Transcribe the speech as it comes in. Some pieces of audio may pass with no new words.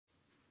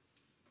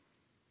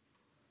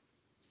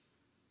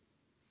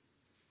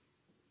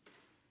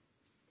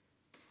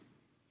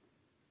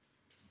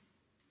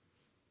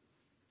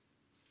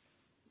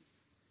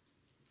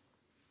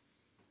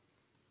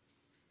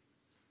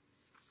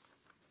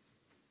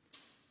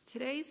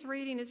Today's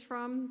reading is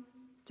from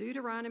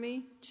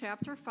Deuteronomy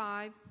chapter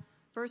 5,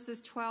 verses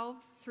 12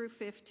 through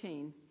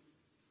 15.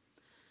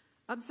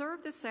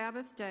 Observe the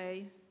Sabbath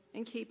day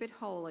and keep it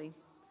holy,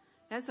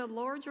 as the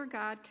Lord your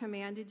God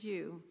commanded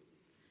you.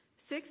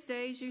 6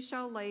 days you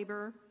shall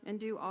labor and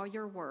do all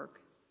your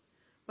work,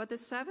 but the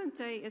seventh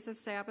day is a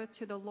Sabbath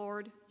to the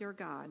Lord your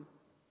God.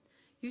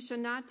 You shall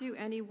not do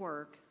any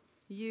work,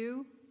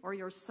 you or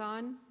your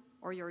son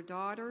or your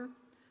daughter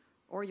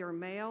or your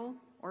male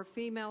or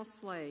female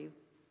slave,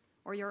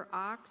 or your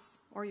ox,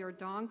 or your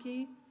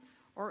donkey,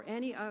 or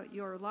any of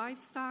your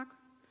livestock,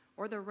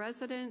 or the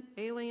resident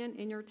alien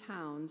in your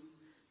towns,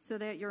 so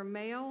that your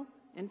male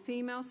and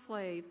female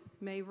slave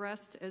may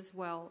rest as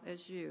well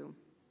as you.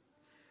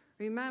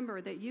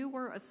 Remember that you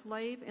were a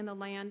slave in the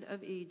land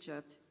of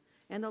Egypt,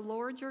 and the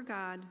Lord your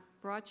God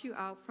brought you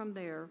out from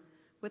there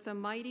with a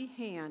mighty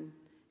hand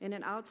and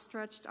an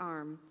outstretched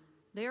arm.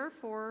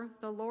 Therefore,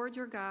 the Lord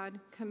your God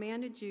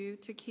commanded you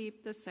to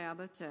keep the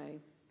Sabbath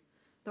day.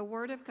 The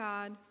word of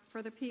God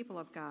for the people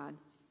of God.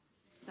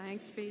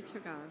 Thanks be to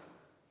God.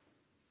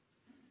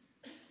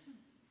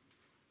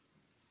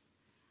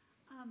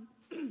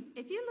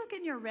 If you look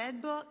in your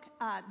red book,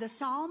 the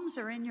Psalms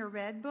are in your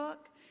red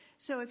book.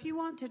 So if you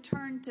want to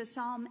turn to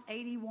Psalm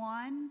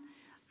 81,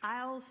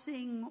 I'll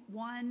sing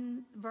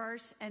one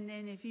verse, and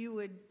then if you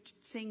would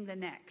sing the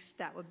next,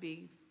 that would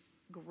be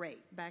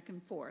great, back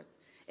and forth.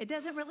 It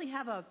doesn't really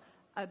have a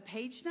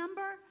page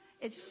number.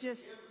 It's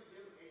just...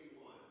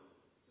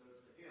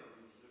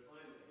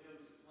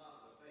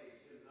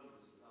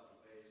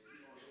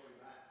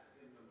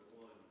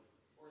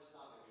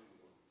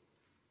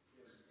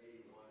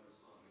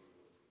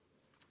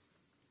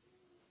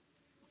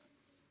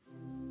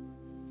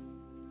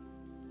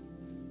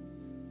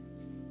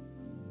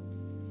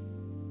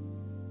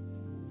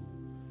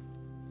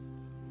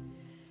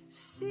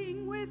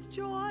 Sing with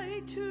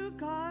joy to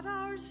God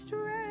our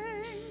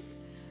strength,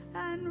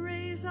 and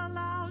raise a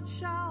loud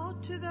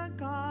shout to the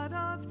God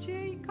of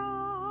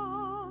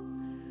Jacob.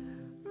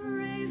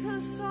 Raise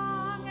a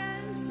song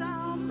and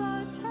sound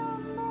the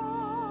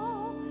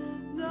timbrel,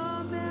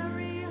 the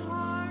merry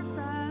harp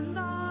and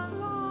the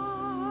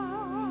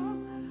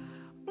alarm.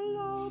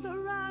 Blow the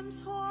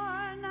ram's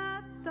horn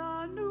at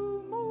the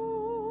new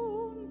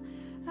moon,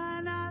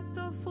 and at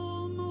the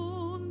full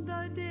moon,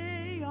 the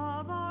day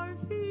of our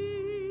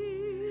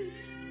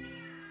feast.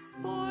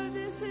 For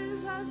this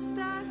is a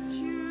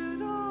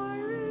statute of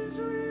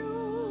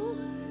Israel,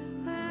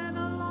 and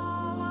a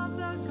law of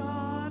the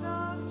God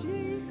of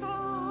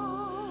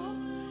Jacob.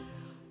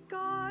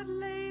 God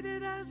laid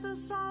it as a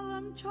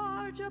solemn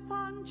charge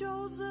upon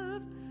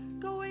Joseph,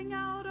 going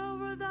out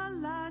over the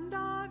land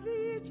of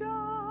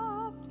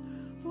Egypt,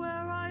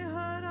 where I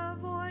heard a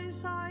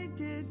voice I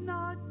did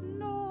not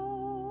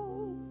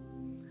know.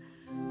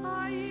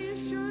 I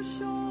eased your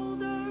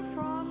shoulder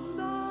from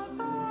the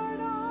burden,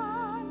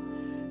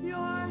 your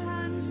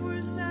hands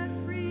were set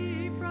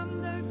free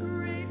from the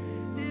great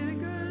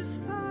digger's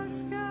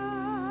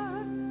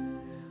basket.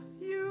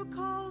 You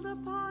called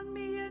upon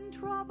me in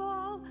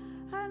trouble,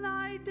 and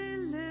I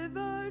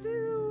delivered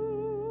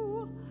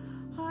you.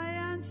 I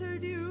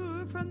answered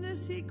you from the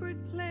secret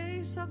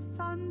place of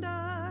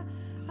thunder,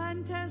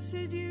 and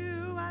tested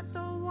you at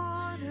the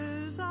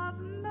waters of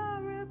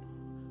Meribah.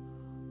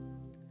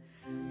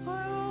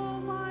 Oh,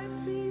 my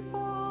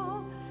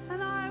people,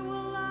 and I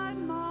will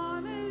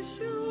admonish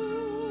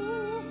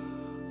you.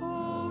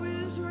 Oh,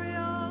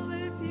 Israel,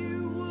 if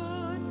you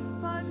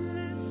would but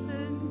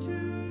listen to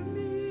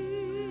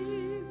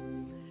me.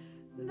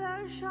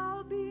 There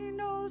shall be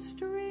no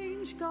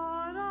strange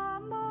God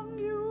among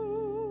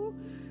you.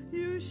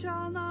 You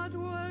shall not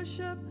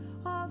worship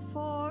a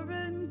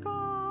foreign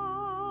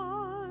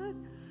God.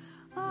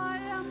 I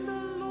am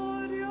the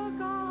Lord your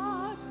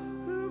God,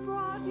 who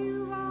brought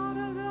you out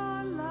of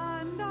the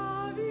land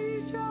of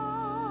Egypt.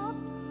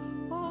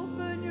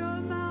 Open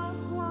your mouth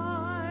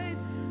wide,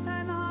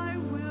 and I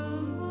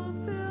will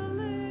fulfill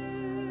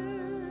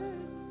it.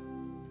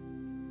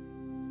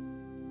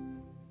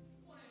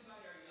 I want to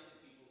invite our young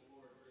people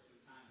forward for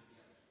some time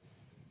together.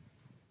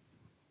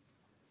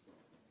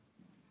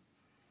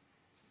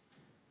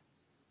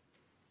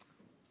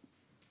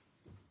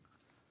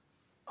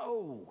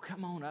 Oh,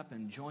 come on up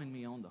and join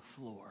me on the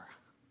floor.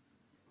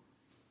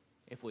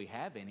 If we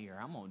have any, or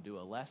I'm going to do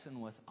a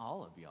lesson with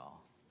all of y'all.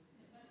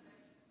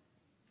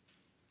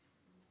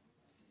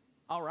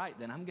 All right,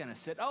 then I'm going to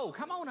sit. Oh,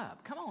 come on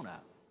up. Come on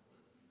up.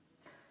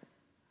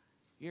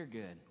 You're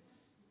good.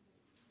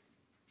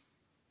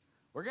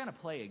 We're going to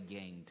play a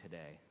game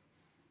today.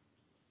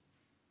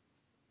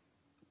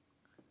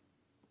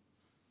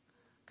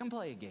 Come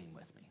play a game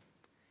with me.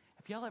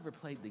 Have y'all ever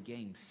played the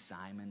game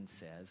Simon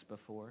Says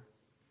before?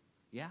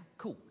 Yeah?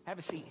 Cool. Have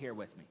a seat here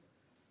with me.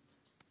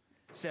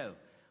 So,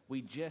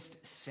 we just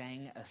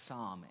sang a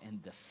psalm,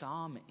 and the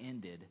psalm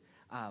ended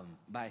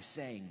by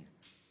saying,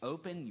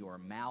 open your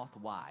mouth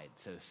wide.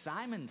 So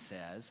Simon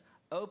says,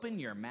 open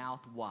your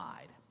mouth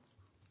wide.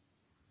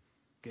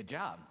 Good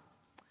job.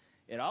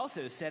 It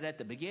also said at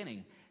the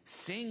beginning,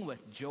 sing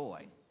with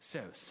joy.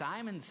 So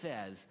Simon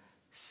says,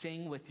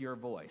 Sing with your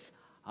voice.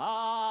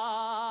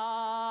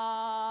 Ah.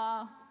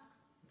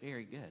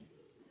 Very good.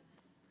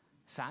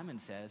 Simon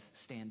says,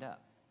 stand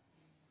up.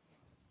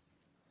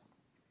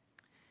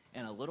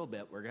 In a little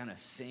bit, we're going to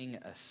sing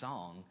a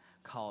song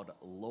called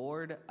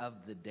Lord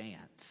of the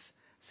Dance.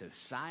 So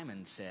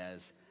Simon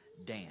says,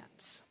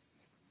 dance.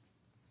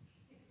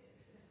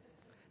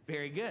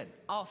 Very good.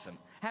 Awesome.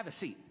 Have a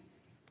seat.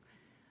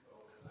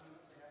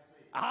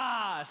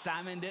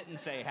 Simon didn't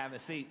say have a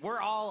seat.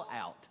 We're all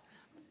out.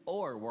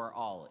 Or we're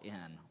all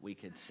in, we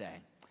could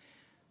say.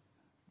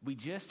 We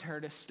just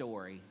heard a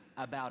story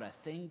about a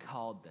thing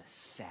called the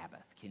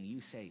Sabbath. Can you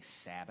say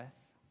Sabbath?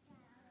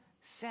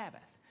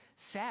 Sabbath.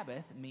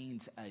 Sabbath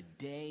means a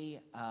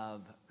day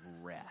of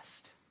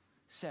rest.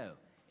 So,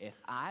 if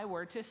I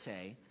were to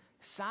say,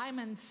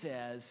 Simon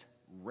says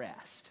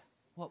rest,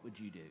 what would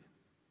you do?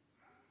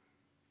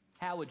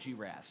 How would you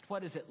rest?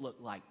 What does it look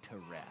like to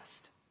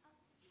rest?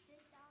 Sit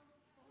down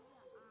and close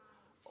your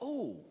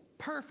eyes. Oh,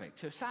 perfect.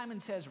 So Simon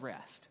says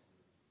rest.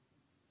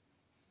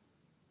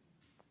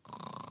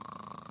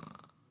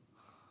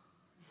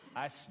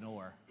 I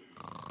snore.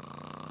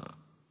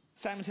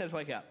 Simon says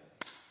wake up.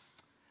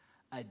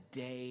 A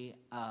day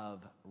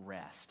of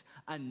rest.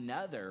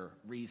 Another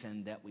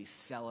reason that we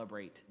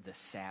celebrate the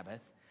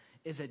Sabbath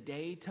is a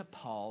day to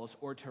pause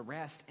or to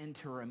rest and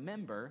to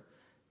remember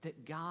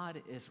that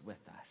God is with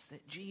us,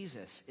 that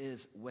Jesus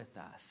is with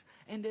us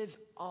and is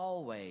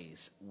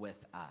always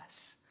with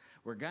us.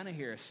 We're going to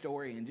hear a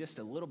story in just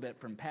a little bit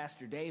from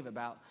Pastor Dave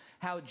about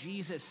how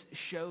Jesus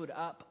showed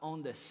up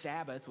on the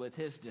Sabbath with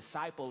his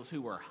disciples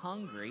who were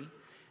hungry,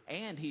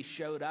 and he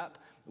showed up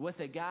with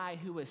a guy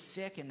who was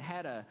sick and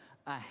had a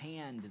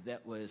hand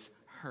that was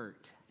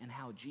hurt, and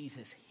how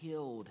Jesus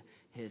healed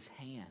his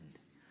hand.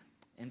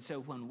 And so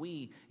when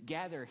we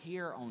gather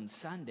here on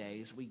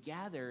Sundays, we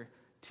gather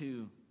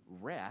to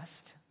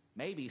rest.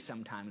 Maybe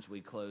sometimes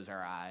we close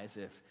our eyes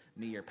if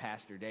me or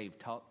Pastor Dave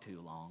talk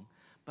too long.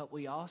 But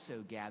we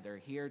also gather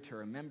here to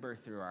remember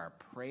through our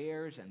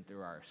prayers and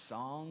through our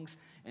songs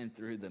and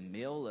through the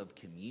meal of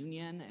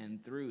communion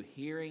and through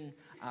hearing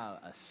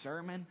a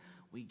sermon.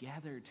 We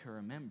gather to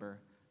remember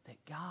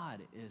that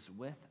God is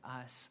with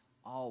us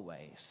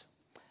always.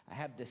 I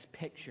have this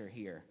picture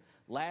here.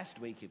 Last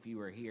week, if you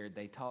were here,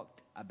 they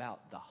talked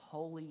about the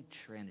Holy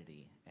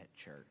Trinity at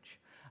church.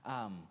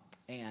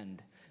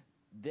 And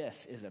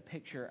this is a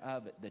picture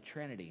of the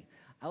Trinity.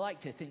 I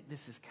like to think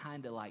this is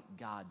kind of like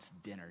God's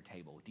dinner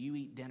table. Do you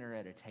eat dinner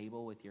at a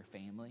table with your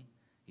family?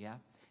 Yeah?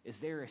 Is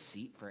there a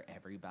seat for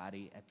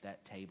everybody at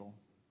that table?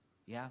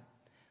 Yeah?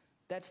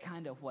 That's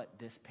kind of what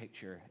this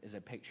picture is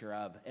a picture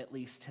of, at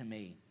least to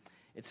me.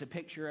 It's a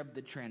picture of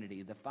the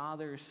Trinity, the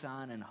Father,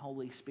 Son, and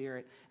Holy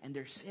Spirit, and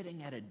they're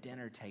sitting at a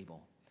dinner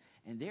table.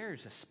 And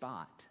there's a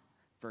spot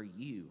for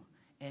you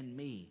and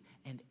me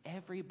and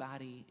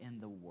everybody in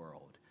the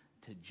world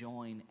to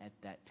join at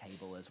that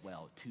table as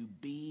well, to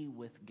be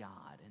with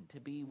God and to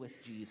be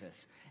with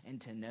Jesus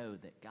and to know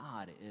that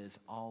God is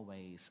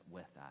always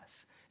with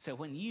us. So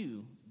when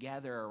you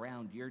gather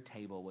around your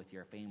table with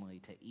your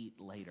family to eat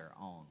later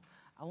on,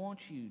 I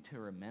want you to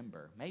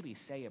remember, maybe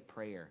say a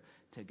prayer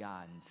to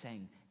God and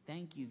saying,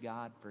 thank you,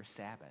 God, for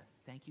Sabbath.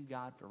 Thank you,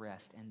 God, for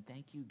rest. And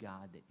thank you,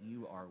 God, that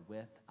you are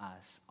with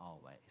us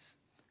always.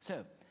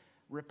 So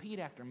repeat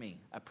after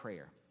me a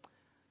prayer.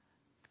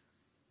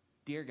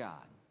 Dear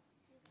God,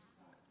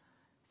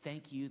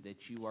 thank you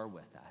that you are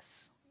with us.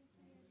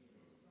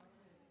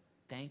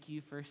 Thank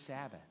you for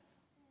Sabbath.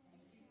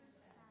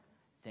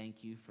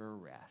 Thank you for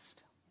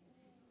rest.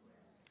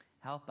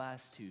 Help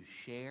us to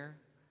share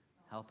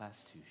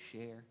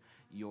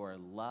your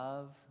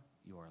love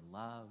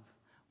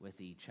with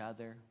each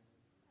other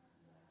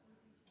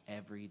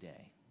every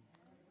day.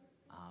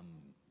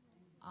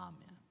 Amen.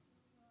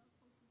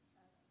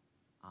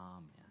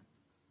 Amen.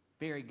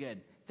 Very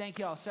good. Thank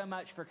you all so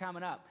much for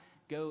coming up.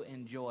 Go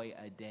enjoy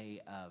a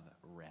day of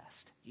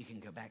rest. You can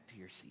go back to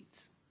your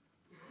seats.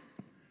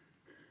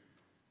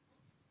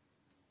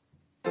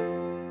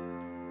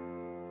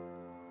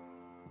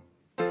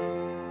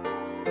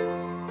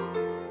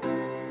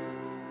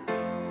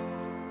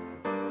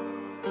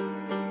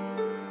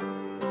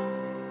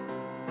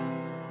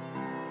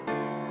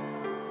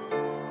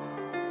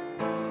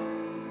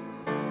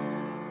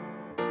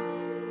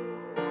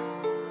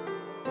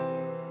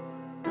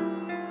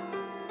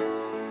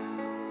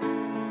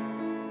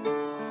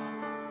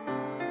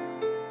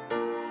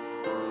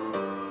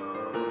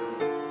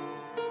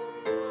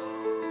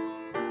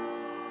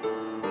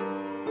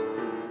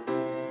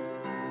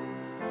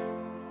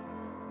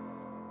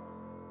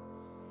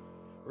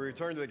 We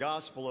return to the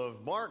Gospel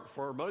of Mark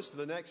for most of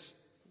the next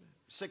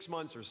 6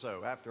 months or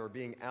so after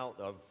being out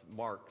of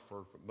Mark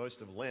for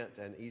most of Lent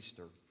and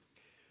Easter.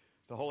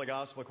 The Holy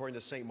Gospel according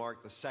to St.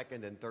 Mark, the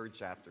 2nd and 3rd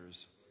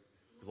chapters.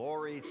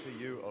 Glory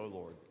to you, O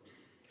Lord.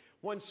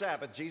 One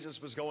Sabbath,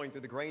 Jesus was going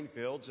through the grain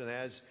fields, and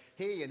as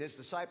he and his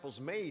disciples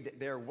made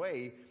their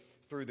way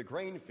through the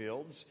grain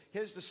fields,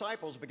 his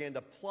disciples began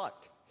to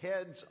pluck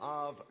heads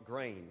of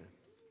grain.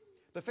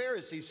 The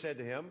Pharisees said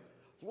to him,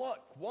 "Look,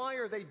 why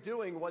are they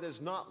doing what is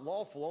not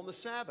lawful on the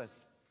Sabbath?"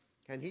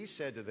 And he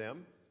said to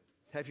them,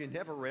 "Have you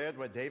never read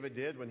what David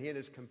did when he and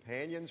his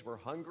companions were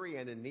hungry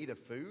and in need of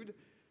food?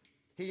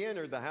 He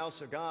entered the house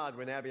of God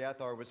when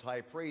Abiathar was high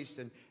priest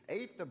and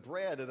ate the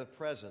bread of the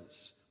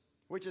presence,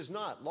 which is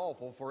not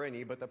lawful for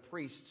any but the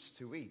priests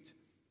to eat.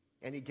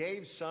 And he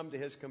gave some to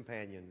his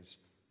companions.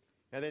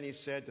 And then he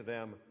said to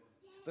them,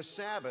 'The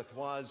Sabbath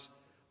was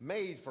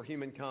made for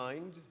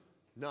humankind,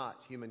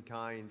 not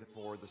humankind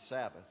for the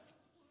Sabbath.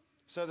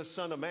 So the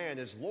Son of Man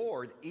is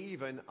Lord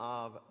even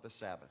of the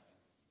Sabbath.'"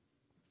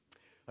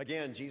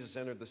 Again, Jesus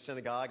entered the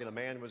synagogue, and a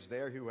man was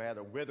there who had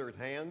a withered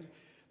hand.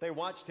 They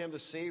watched him to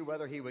see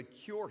whether he would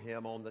cure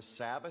him on the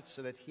Sabbath,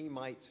 so that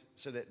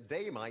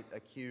they might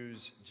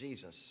accuse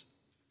Jesus.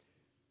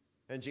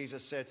 And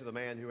Jesus said to the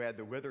man who had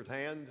the withered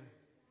hand,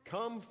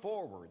 "Come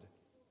forward."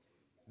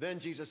 Then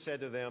Jesus said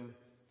to them,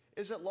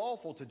 "Is it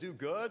lawful to do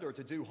good or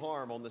to do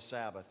harm on the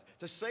Sabbath,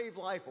 to save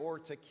life or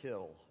to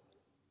kill?"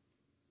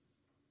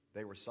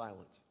 They were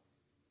silent.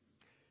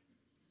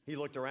 He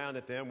looked around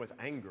at them with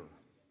anger.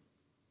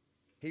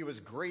 He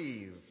was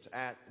grieved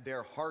at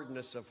their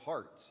hardness of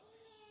heart.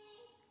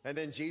 And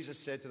then Jesus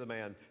said to the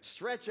man,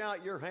 "Stretch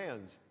out your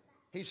hand."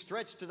 He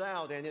stretched it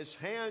out, and his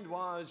hand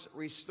was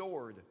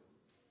restored.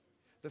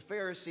 The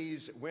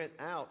Pharisees went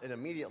out and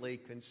immediately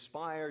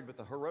conspired with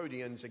the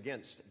Herodians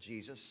against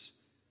Jesus,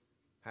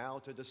 how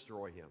to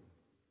destroy him.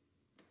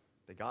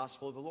 The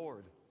gospel of the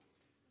Lord.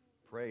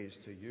 Praise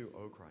to you,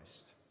 O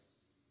Christ.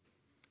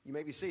 You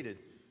may be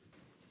seated.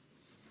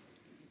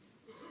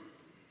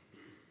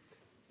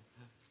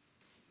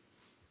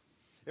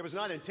 It was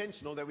not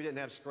intentional that we didn't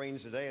have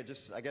screens today. It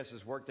just, I guess,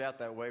 has worked out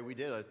that way. We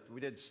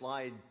did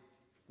slide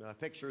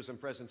pictures and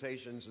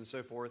presentations and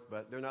so forth,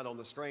 but they're not on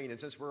the screen. And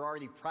since we're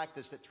already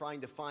practiced at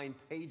trying to find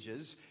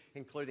pages,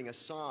 including a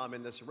psalm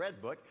in this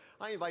red book,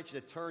 I invite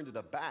you to turn to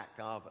the back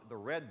of the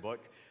red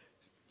book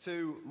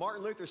to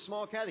Martin Luther's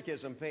Small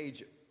Catechism,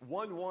 page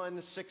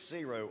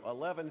 1160,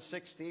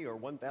 1160, or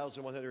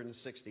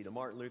 1160, to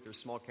Martin Luther's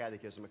Small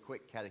Catechism, a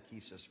quick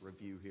catechesis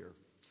review here.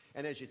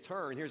 And as you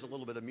turn, here's a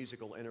little bit of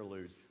musical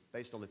interlude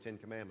based on the Ten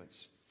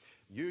Commandments.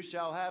 "You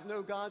shall have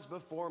no gods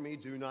before me.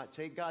 Do not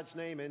take God's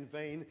name in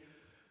vain.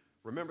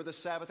 Remember the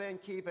Sabbath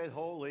and keep it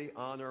holy.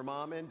 Honor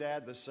mom and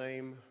dad the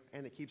same."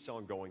 And it keeps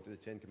on going through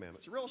the Ten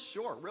Commandments. Real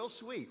short, real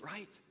sweet,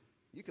 right?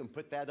 You can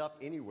put that up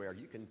anywhere.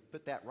 You can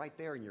put that right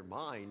there in your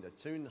mind, a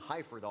tune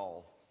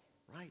Heiferdal,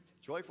 right?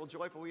 "Joyful,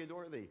 joyful, we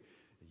adore thee.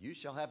 You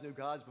shall have no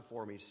gods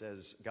before me,"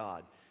 says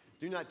God.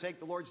 "Do not take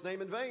the Lord's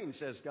name in vain,"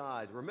 says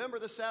God. "Remember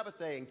the Sabbath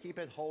day and keep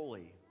it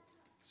holy,"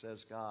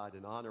 says God.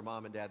 "And honor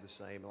mom and dad the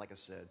same." And like I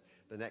said,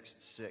 the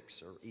next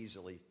six are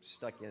easily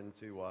stuck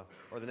into,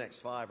 or the next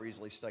five are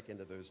easily stuck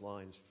into those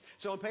lines.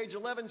 So on page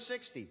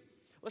 1160,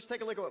 let's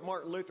take a look at what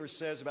Martin Luther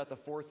says about the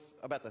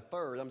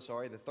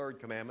third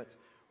commandment.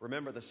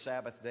 Remember the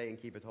Sabbath day and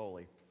keep it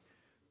holy.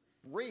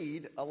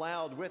 Read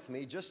aloud with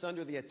me, just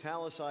under the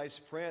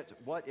italicized print,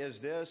 "What is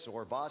this?"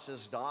 or "Was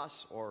ist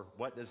das?" or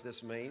 "What does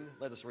this mean?"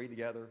 Let us read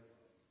together.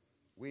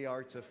 "We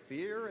are to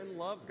fear and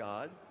love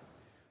God,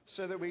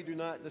 so that we do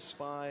not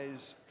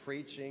despise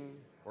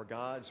preaching or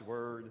God's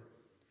word,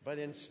 but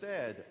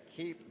instead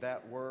keep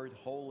that word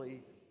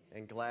holy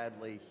and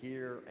gladly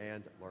hear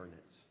and learn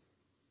it."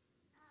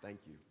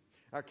 Thank you.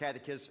 Our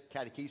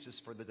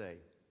catechesis for the day.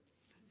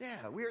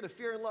 Yeah, we are to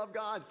fear and love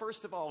God,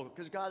 first of all,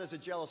 because God is a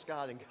jealous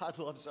God, and God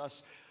loves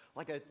us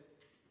like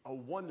a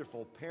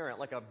wonderful parent,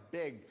 like a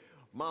big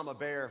mama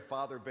bear,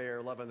 father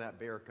bear loving that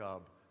bear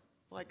cub,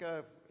 like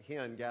a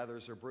hen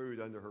gathers her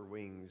brood under her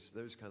wings,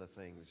 those kind of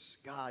things.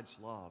 God's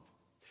love.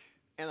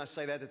 And I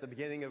say that at the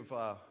beginning of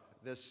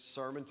this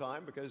sermon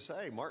time because,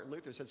 hey, Martin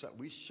Luther said something.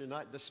 We should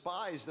not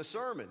despise the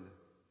sermon,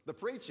 the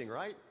preaching,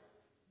 right?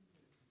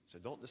 So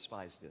don't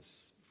despise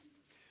this.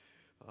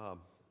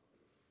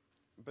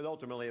 But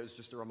ultimately, it was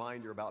just a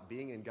reminder about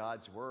being in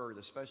God's Word,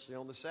 especially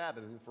on the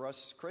Sabbath. And for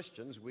us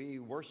Christians, we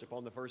worship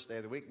on the first day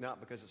of the week, not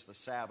because it's the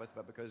Sabbath,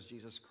 but because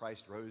Jesus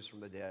Christ rose from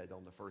the dead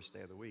on the first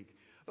day of the week.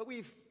 But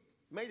we've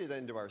made it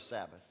into our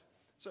Sabbath.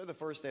 So the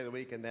first day of the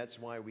week, and that's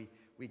why we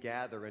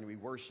gather and we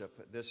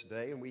worship this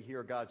day, and we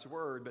hear God's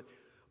Word. But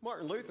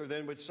Martin Luther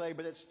then would say,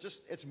 but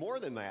it's more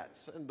than that.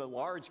 And the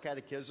large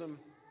catechism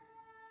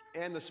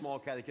and the small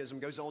catechism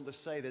goes on to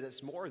say that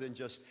it's more than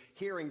just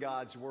hearing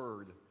God's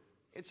Word.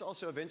 It's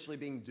also eventually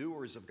being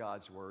doers of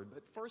God's Word,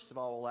 but first of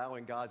all,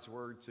 allowing God's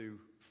Word to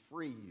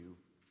free you,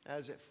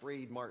 as it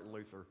freed Martin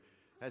Luther,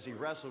 as he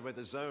wrestled with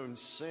his own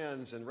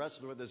sins and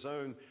wrestled with his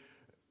own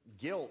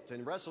guilt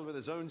and wrestled with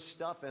his own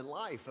stuff in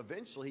life.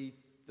 Eventually, he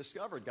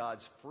discovered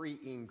God's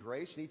freeing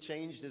grace, and he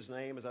changed his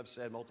name, as I've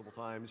said multiple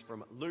times,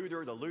 from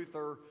Luther to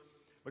Luther,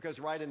 because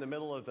right in the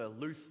middle of the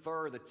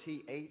Luther, the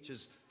TH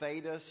is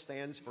theta,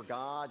 stands for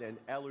God, and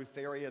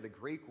eleutheria, the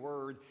Greek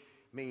word,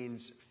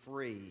 means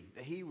free.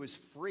 He was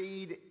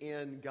freed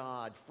in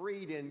God,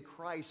 freed in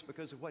Christ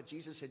because of what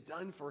Jesus had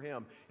done for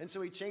him. And so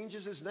he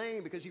changes his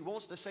name because he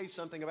wants to say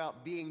something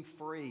about being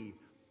free,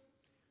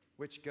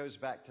 which goes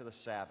back to the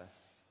Sabbath,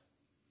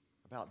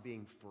 about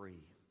being free.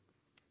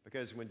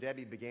 Because when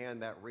Debbie began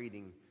that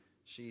reading,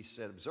 She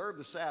said, observe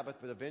the Sabbath,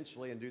 but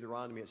eventually in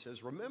Deuteronomy it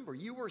says, remember,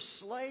 you were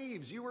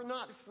slaves. You were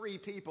not free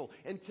people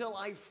until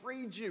I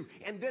freed you.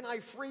 And then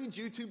I freed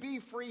you to be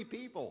free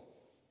people.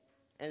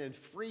 And in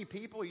free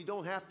people, you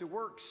don't have to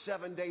work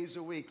 7 days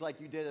a week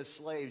like you did as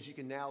slaves. You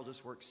can now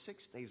just work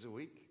 6 days a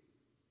week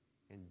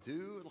and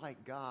do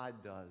like God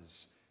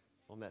does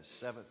on that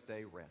seventh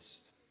day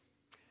rest.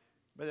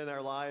 But in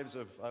our lives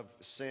of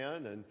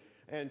sin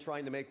and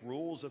trying to make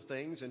rules of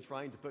things and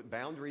trying to put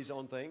boundaries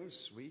on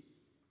things,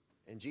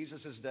 in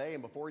Jesus' day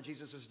and before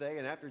Jesus' day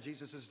and after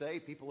Jesus' day,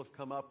 people have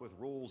come up with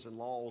rules and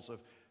laws of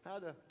how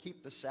to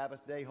keep the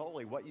Sabbath day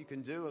holy, what you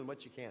can do and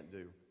what you can't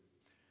do.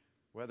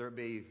 Whether it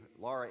be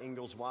Laura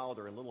Ingalls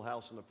Wilder in Little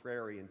House on the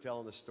Prairie and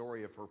telling the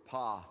story of her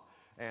pa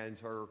and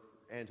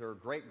her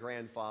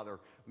great-grandfather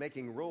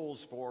making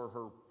rules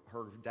for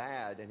her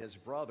dad and his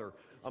brother.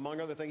 Among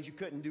other things, you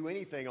couldn't do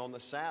anything on the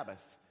Sabbath.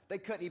 They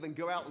couldn't even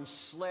go out and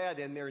sled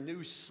in their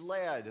new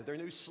sleigh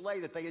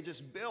that they had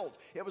just built.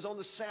 It was on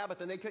the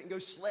Sabbath, and they couldn't go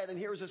sled. And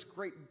here's this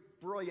great,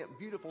 brilliant,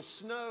 beautiful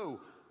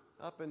snow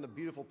up in the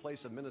beautiful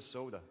place of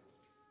Minnesota.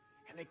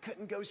 And they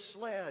couldn't go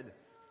sled.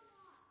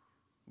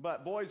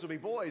 But boys will be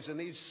boys, and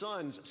these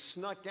sons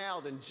snuck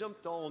out and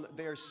jumped on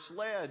their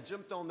sled,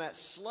 jumped on that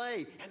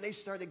sleigh, and they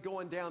started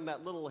going down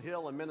that little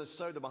hill in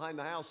Minnesota behind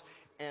the house,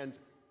 and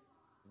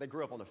they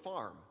grew up on a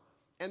farm.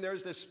 And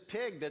there's this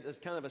pig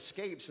that kind of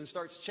escapes and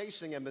starts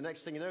chasing him. The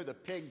next thing you know, the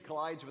pig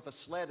collides with the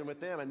sled and with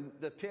them, and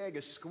the pig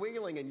is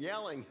squealing and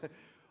yelling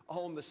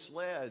on the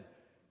sled.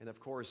 And of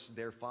course,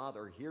 their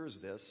father hears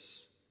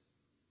this.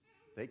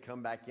 They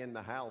come back in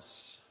the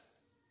house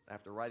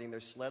after riding their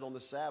sled on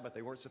the Sabbath.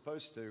 They weren't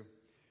supposed to.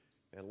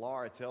 And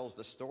Laura tells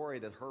the story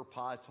that her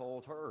pa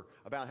told her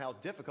about how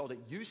difficult it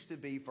used to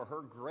be for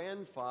her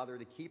grandfather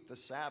to keep the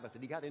Sabbath,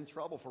 that he got in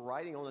trouble for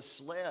riding on a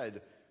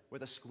sled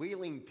with a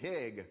squealing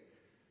pig.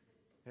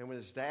 And when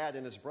his dad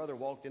and his brother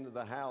walked into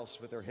the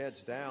house with their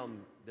heads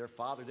down, their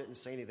father didn't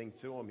say anything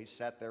to him. He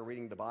sat there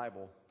reading the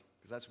Bible,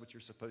 because that's what you're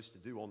supposed to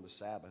do on the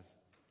Sabbath.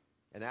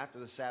 And after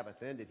the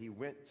Sabbath ended, he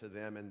went to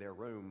them in their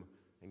room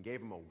and gave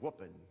them a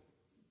whooping,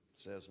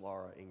 says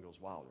Laura Ingalls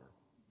Wilder,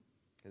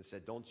 and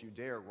said, don't you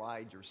dare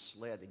ride your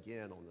sled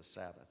again on the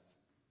Sabbath.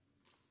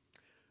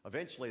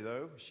 Eventually,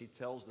 though, she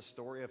tells the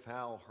story of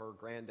how her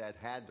granddad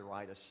had to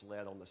ride a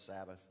sled on the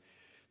Sabbath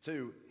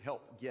to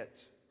help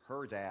get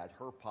her dad,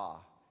 her pa,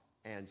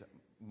 and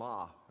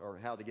ma, or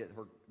how to get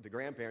the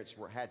grandparents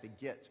had to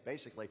get,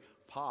 basically,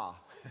 pa,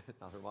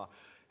 not her ma,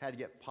 had to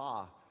get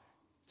pa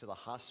to the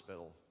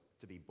hospital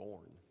to be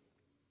born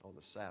on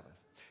the Sabbath.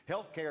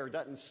 Healthcare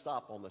doesn't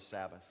stop on the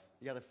Sabbath.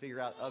 You got to figure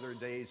out other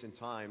days and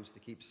times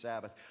to keep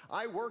Sabbath.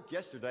 I worked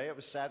yesterday. It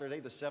was Saturday,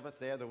 the seventh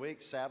day of the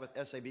week. Sabbath,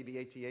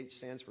 S-A-B-B-A-T-H,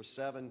 stands for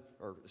seven,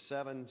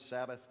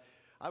 Sabbath.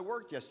 I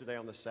worked yesterday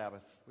on the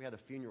Sabbath. We had a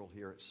funeral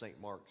here at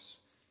St. Mark's.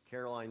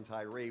 Caroline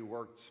Tyree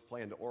worked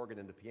playing the organ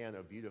and the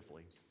piano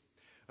beautifully.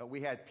 We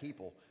had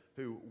people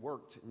who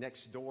worked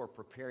next door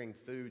preparing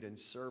food and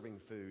serving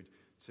food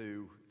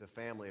to the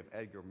family of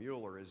Edgar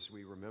Mueller as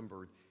we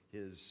remembered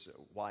his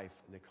wife,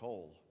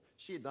 Nicole.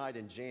 She had died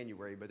in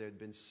January, but it had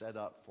been set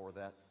up for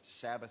that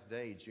Sabbath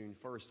day, June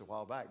 1st, a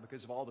while back,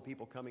 because of all the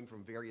people coming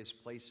from various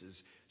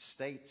places,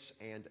 states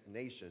and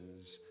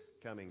nations,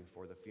 coming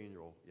for the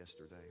funeral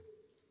yesterday.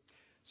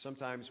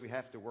 Sometimes we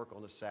have to work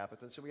on the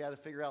Sabbath, and so we have to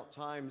figure out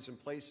times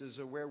and places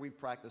where we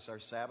practice our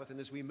Sabbath. And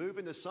as we move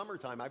into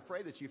summertime, I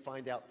pray that you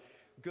find out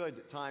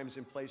good times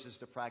and places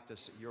to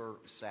practice your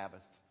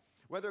Sabbath,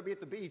 whether it be at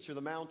the beach or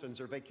the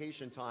mountains or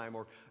vacation time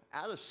or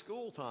out of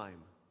school time.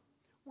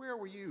 Where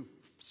will you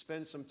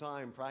spend some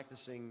time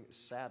practicing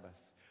Sabbath?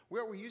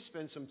 Where will you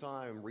spend some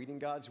time reading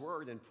God's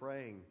Word and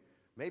praying?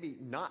 Maybe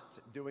not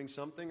doing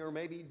something or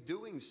maybe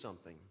doing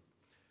something.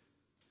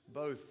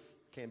 Both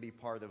can be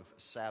part of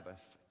Sabbath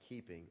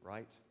keeping,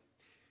 right?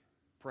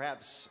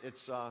 Perhaps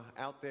it's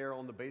out there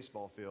on the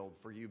baseball field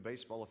for you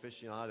baseball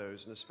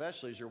aficionados, and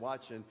especially as you're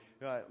watching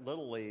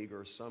Little League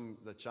or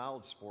the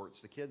child sports,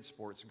 the kids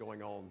sports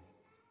going on,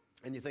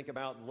 and you think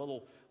about the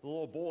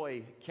little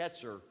boy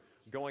catcher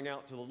going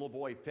out to the little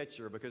boy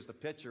pitcher because the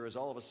pitcher has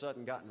all of a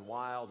sudden gotten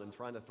wild and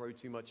trying to throw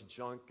too much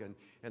junk,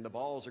 and the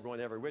balls are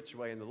going every which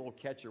way, and the little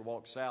catcher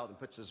walks out and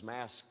puts his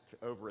mask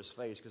over his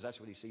face because that's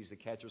what he sees the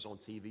catchers on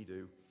TV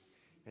do,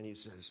 and he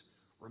says,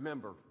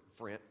 remember,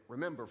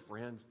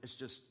 friend, it's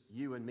just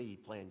you and me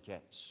playing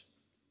catch.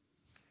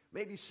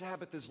 Maybe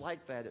Sabbath is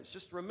like that. It's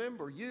just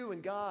remember, you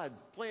and God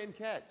playing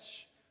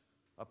catch.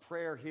 A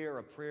prayer here,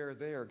 a prayer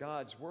there,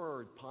 God's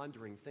Word,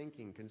 pondering,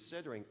 thinking,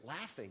 considering,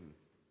 laughing,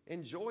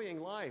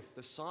 enjoying life.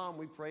 The psalm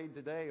we prayed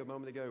today, a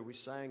moment ago, we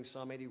sang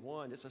Psalm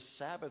 81. It's a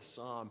Sabbath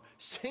psalm.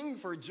 Sing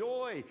for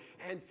joy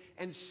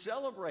and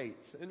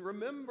celebrate and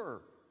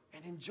remember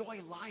and enjoy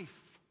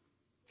life.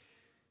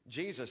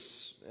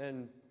 Jesus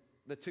and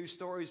the two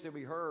stories that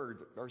we heard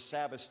are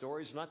Sabbath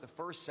stories, not the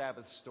first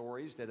Sabbath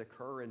stories that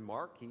occur in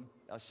Mark.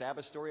 A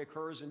Sabbath story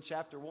occurs in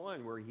chapter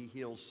 1 where he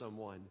heals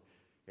someone.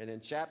 And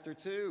in chapter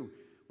 2,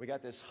 we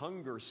got this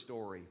hunger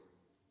story.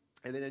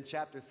 And then in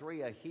chapter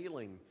 3, a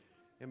healing.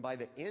 And by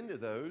the end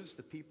of those,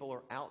 the people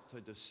are out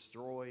to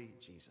destroy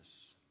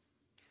Jesus.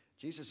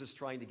 Jesus is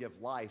trying to give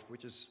life,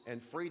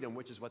 and freedom,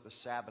 which is what the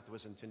Sabbath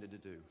was intended to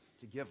do,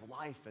 to give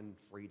life and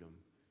freedom.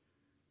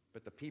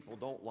 But the people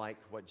don't like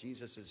what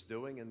Jesus is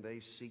doing, and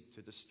they seek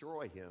to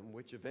destroy him,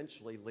 which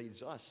eventually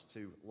leads us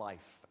to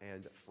life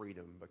and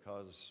freedom,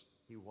 because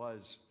he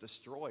was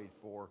destroyed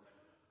for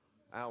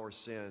our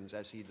sins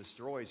as he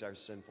destroys our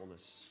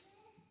sinfulness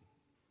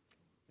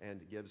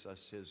and gives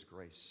us his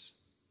grace.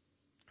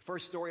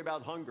 First story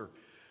about hunger,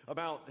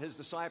 about his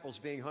disciples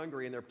being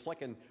hungry, and they're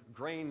plucking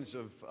grains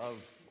of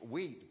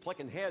wheat,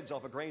 plucking heads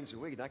off of grains of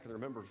wheat. And I can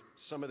remember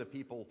some of the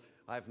people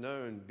I've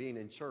known being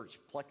in church,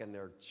 plucking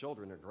their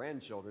children or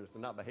grandchildren if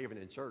they're not behaving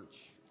in church.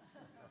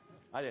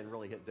 I didn't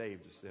really hit Dave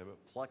just then, but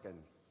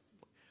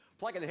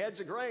plucking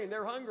heads of grain.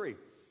 They're hungry.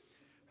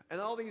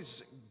 And all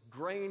these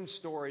grain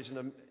stories,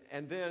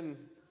 and then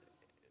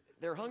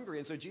they're hungry.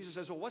 And so Jesus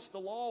says, well, what's the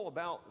law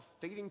about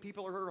feeding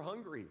people who are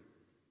hungry?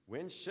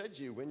 When should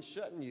you? When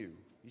shouldn't you?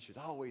 You should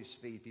always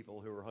feed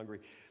people who are hungry.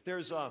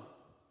 There's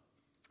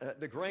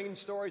the grain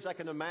stories. I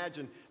can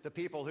imagine the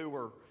people who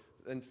were,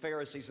 and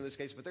Pharisees in this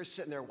case, but they're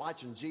sitting there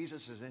watching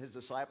Jesus and his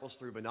disciples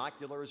through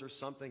binoculars or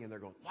something, and they're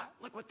going, what?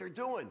 Look what they're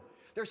doing.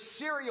 They're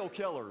serial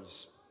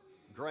killers.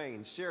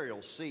 Grain,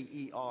 cereal,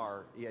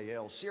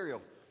 C-E-R-E-A-L,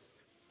 cereal.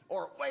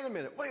 Or, wait a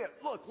minute,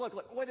 look,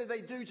 what did they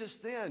do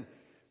just then?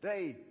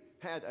 They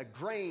had a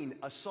grain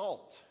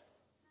assault.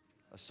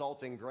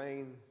 Assaulting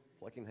grain,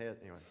 plucking head,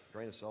 anyway,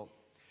 grain assault.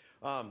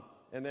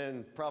 And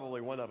then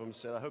probably one of them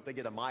said, I hope they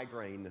get a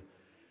migraine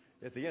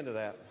at the end of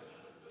that.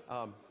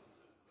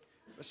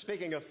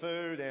 Speaking of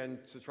food, and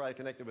to try to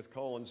connect it with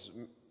Colin's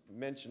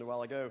mention a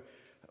while ago,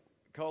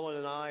 Colin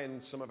and I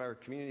and some of our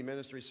community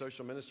ministry,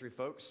 social ministry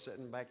folks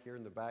sitting back here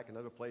in the back and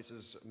other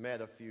places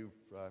met a few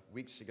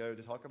weeks ago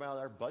to talk about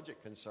our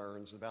budget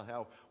concerns, about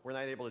how we're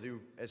not able to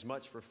do as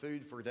much for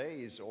Food for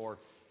Days or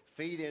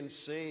Feed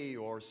NC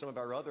or some of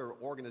our other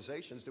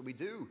organizations that we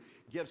do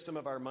give some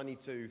of our money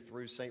to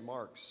through St.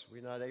 Mark's.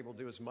 We're not able to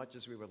do as much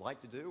as we would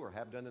like to do or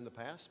have done in the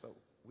past, but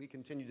we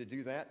continue to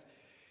do that.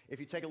 If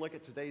you take a look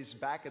at today's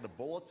back of the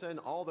bulletin,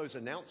 all those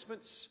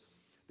announcements,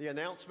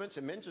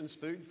 it mentions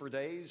Food for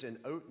Days and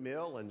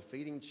oatmeal and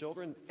feeding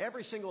children.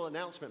 Every single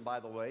announcement, by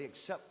the way,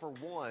 except for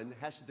one,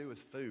 has to do with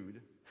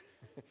food.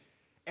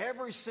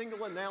 Every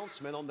single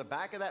announcement on the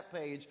back of that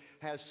page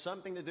has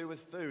something to do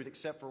with food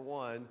except for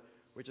one,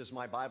 which is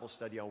my Bible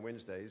study on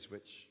Wednesdays,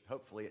 which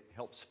hopefully it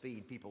helps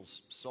feed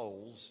people's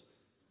souls,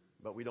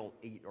 but we don't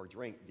eat or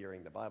drink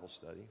during the Bible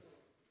study.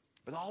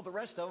 But all the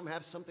rest of them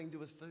have something to do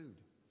with food.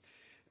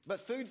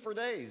 But Food for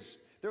Days,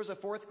 there was a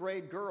 4th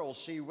grade girl.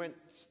 She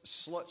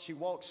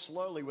walked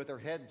slowly with her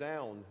head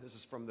down. This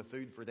is from the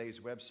Food for Days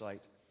website.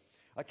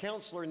 A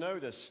counselor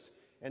noticed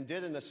and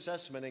did an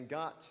assessment and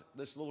got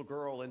this little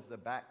girl into the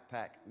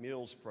backpack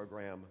meals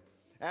program.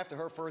 After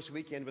her first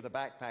weekend with a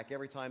backpack,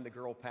 every time the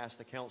girl passed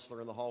a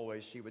counselor in the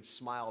hallway, she would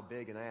smile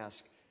big and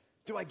ask,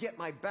 do I get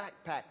my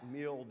backpack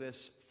meal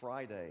this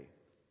Friday?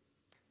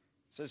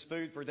 It says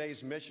Food for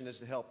Days' mission is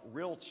to help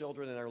real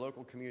children in our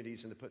local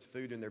communities and to put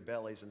food in their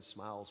bellies and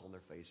smiles on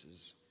their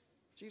faces.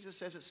 Jesus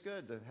says it's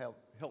good to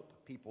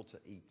help people to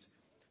eat,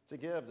 to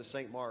give to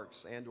St.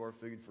 Mark's and or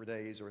Food for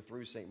Days, or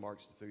through St.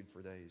 Mark's to Food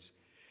for Days.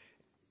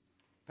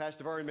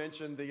 Pastor Vern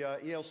mentioned the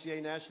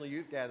ELCA National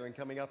Youth Gathering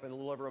coming up in a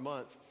little over a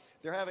month.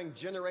 They're having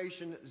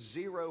Generation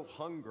Zero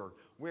Hunger,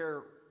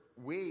 where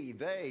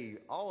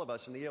all of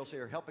us in the ELCA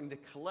are helping to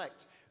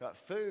collect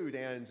food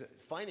and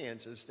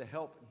finances to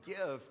help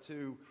give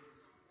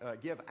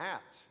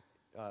at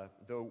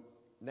the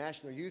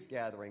National Youth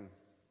Gathering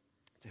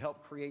to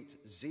help create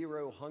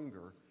zero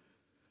hunger.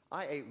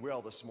 I ate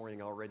well this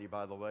morning already,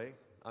 by the way.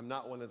 I'm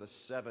not one of the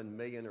 7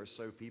 million or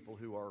so people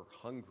who are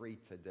hungry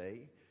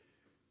today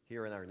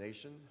here in our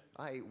nation.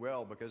 I ate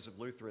well because of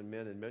Lutheran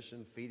Men in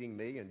Mission feeding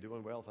me and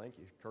doing well. Thank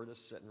you.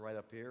 Curtis sitting right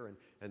up here,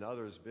 and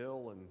others,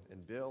 Bill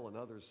and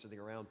others sitting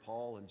around,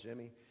 Paul and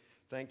Jimmy.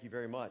 Thank you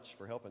very much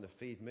for helping to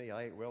feed me.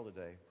 I ate well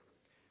today.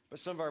 But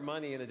some of our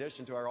money, in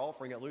addition to our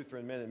offering at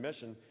Lutheran Men in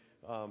Mission,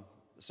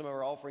 some of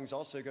our offerings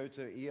also go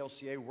to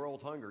ELCA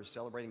World Hunger,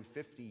 celebrating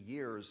 50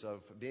 years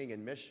of being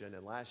in mission.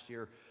 And last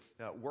year,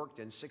 worked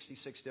in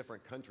 66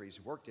 different countries,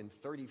 worked in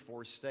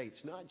 34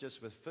 states, not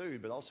just with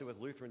food, but also with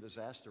Lutheran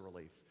disaster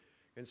relief.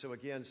 And so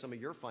again, some of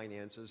your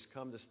finances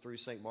come through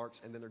St.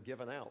 Mark's, and then they're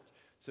given out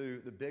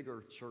to the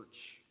bigger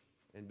church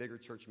and bigger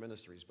church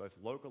ministries, both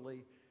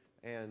locally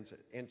and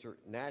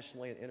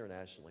nationally and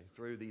internationally,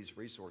 through these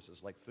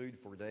resources like Food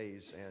for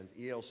Days and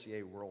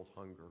ELCA World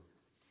Hunger.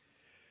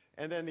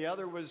 And then the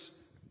other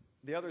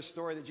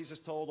story that Jesus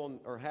told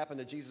happened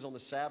to Jesus on the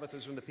Sabbath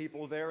is when the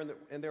people were there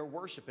and they're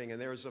worshiping,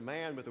 and there's a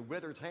man with a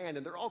withered hand,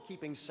 and they're all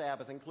keeping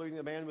Sabbath, including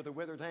the man with the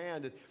withered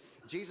hand. And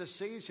Jesus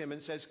sees him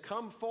and says,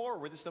 come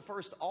forward. It's the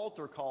first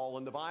altar call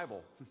in the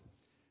Bible.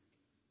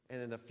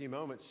 And in a few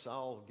moments,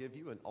 I'll give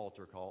you an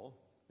altar call.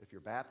 If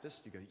you're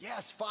Baptist, you go,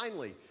 yes,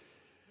 finally.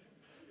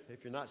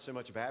 If you're not so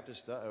much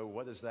Baptist,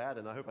 what is that?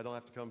 And I hope I don't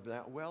have to come to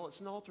that. Well, it's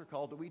an altar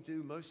call that we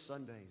do most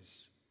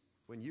Sundays,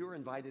 when you're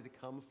invited to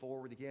come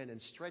forward again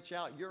and stretch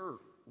out your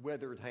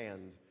withered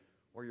hand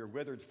or your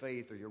withered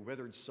faith or your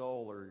withered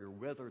soul or your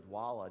withered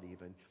wallet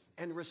even,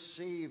 and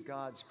receive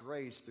God's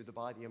grace through the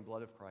body and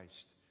blood of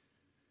Christ.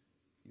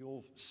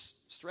 You'll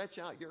stretch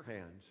out your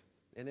hand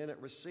and in it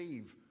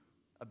receive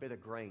a bit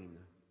of grain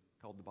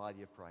called the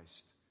body of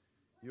Christ.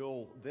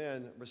 You'll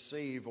then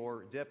receive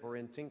or dip or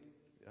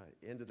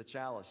into the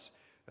chalice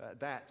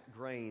that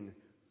grain,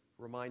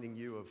 reminding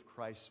you of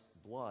Christ's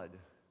blood,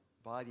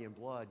 body and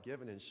blood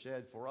given and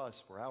shed for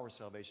us, for our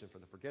salvation, for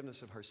the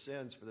forgiveness of our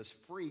sins, for this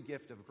free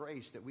gift of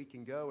grace that we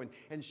can go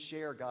and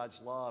share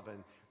God's love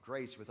and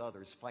grace with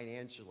others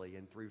financially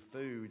and through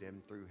food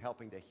and through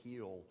helping to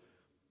heal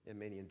in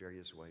many and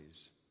various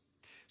ways.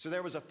 So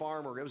there was a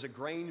farmer, it was a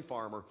grain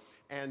farmer,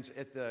 and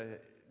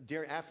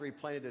after he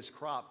planted his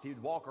crop,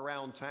 he'd walk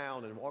around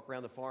town and walk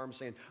around the farm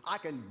saying, I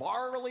can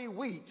barley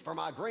wheat for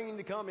my grain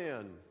to come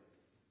in.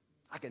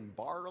 I can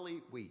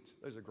barley wheat.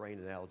 Those are grain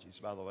analogies,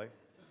 by the way.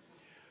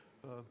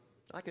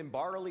 I can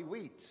barley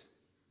wheat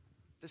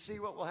to see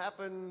what will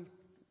happen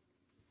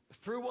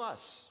through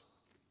us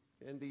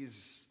in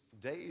these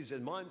days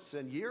and months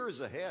and years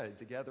ahead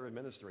together in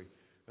ministry,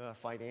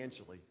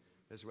 financially,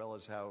 as well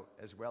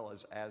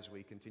as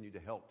we continue to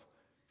help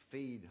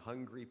feed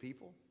hungry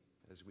people,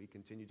 as we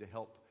continue to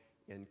help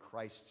in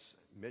Christ's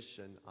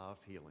mission of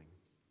healing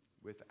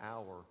with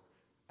our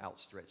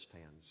outstretched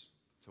hands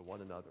to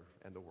one another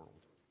and the world.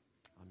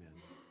 Amen.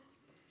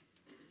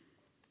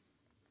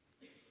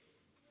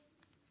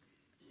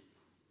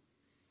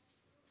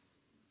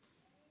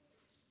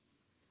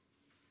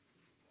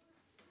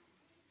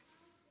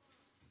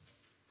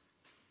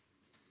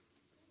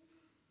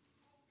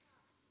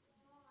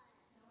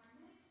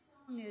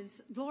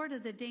 Is Lord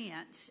of the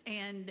Dance,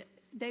 and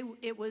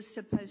it was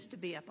supposed to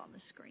be up on the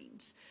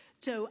screens.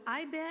 So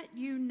I bet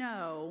you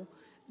know,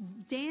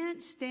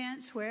 dance,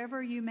 dance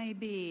wherever you may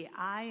be.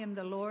 I am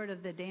the Lord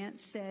of the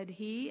dance, said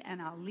he,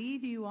 and I'll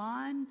lead you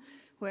on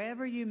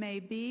wherever you may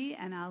be,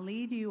 and I'll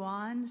lead you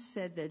on,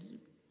 said the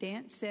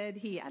dance, said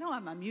he. I don't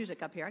have my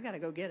music up here. I got to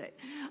go get it.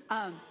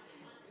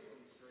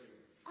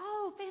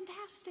 Oh,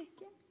 fantastic.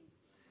 Yeah.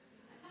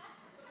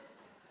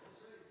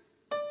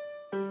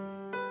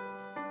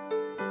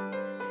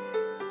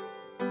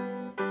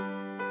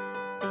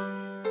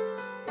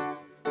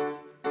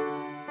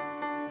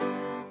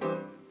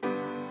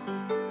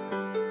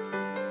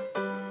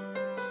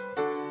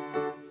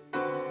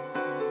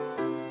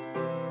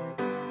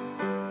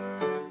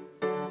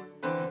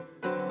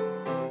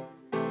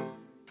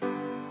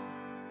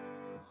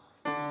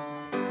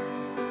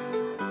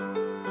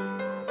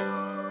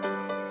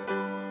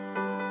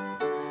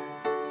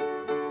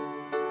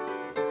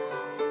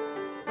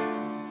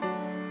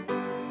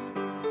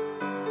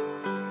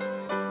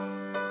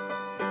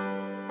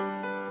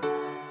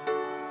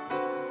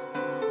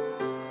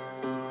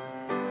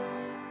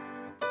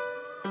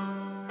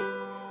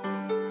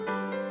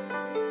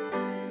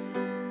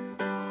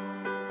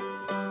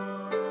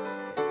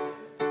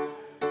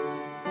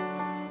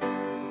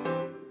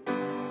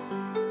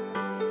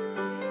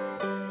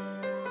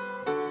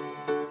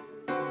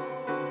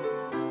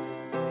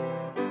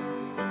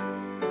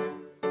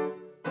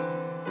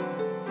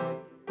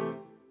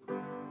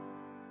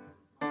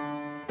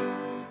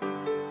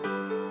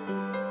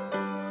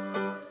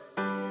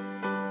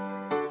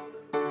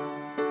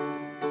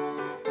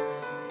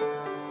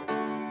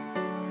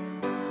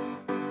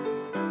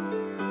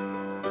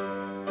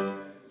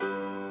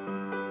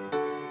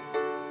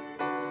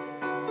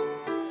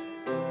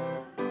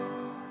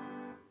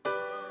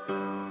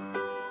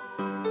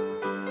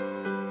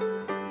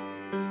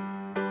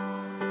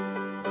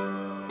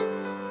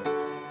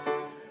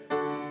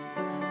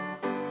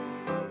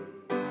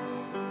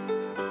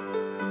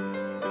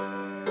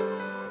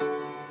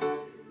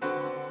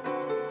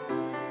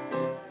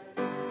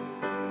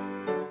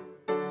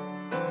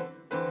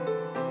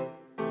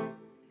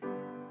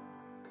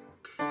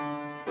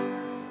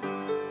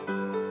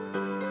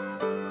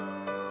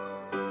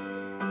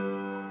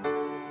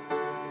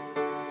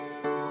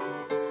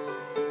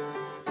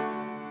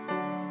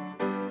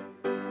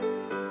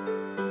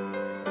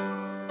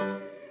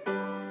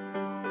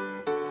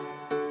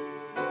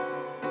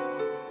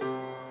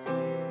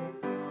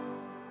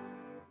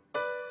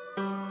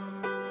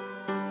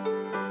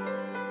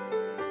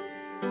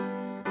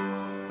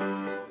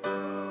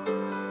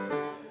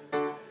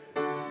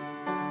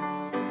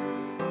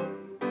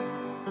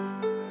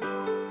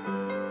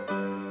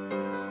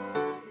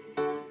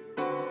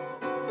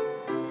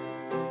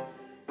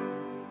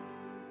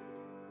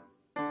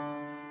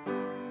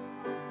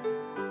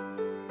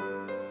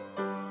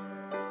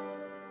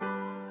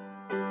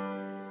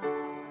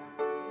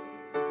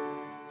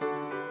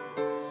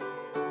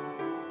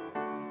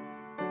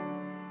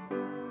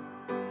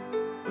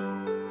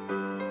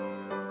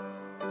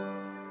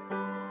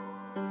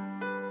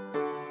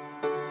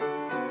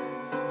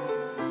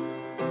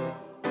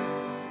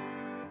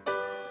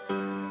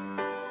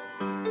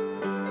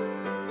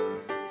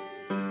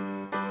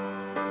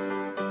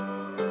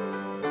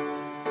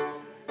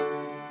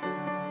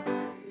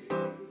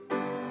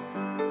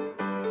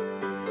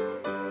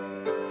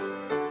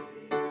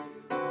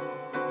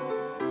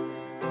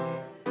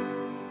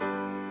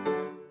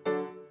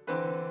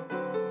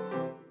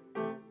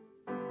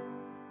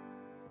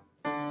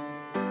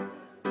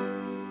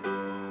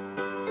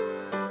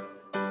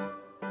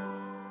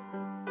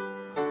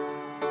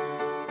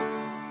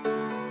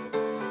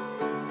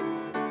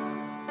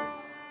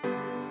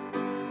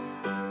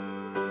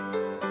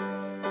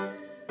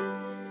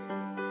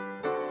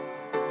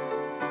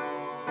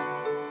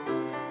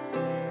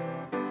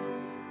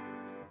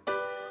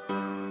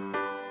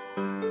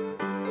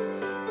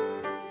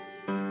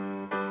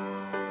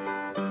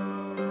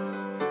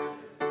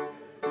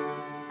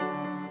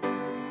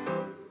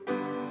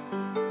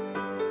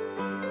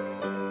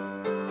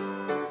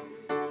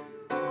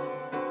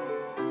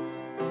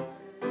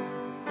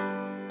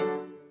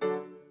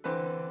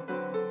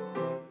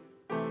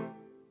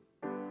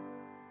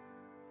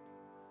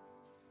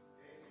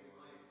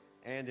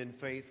 and in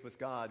faith with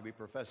God we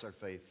profess our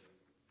faith.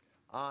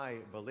 I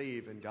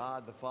believe in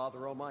God the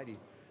Father Almighty,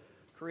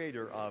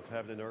 creator of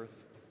heaven and earth.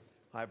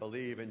 I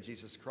believe in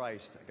Jesus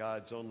Christ,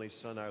 God's only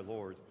Son, our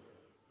Lord,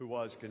 who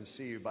was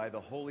conceived by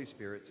the Holy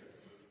Spirit,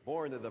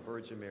 born of the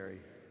Virgin Mary,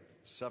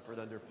 suffered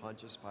under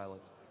Pontius Pilate,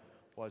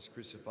 was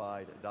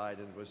crucified, died,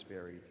 and was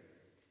buried.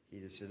 He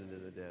descended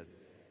into the dead.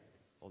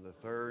 On the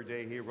third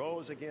day he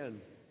rose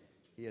again.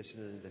 He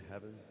ascended into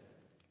heaven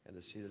and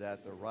is seated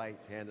at the right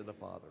hand of the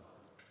Father.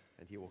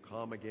 And he will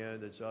come again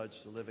to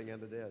judge the living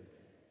and the dead.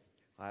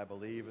 I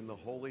believe in the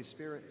Holy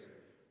Spirit,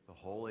 the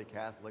Holy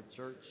Catholic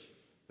Church,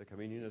 the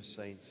communion of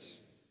saints,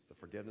 the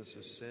forgiveness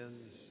of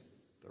sins,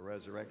 the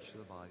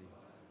resurrection of the body,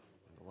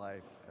 and the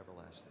life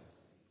everlasting.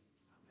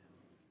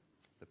 Amen.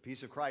 The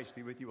peace of Christ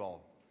be with you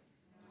all.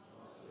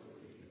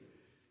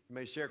 You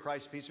may share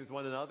Christ's peace with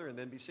one another and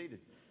then be seated.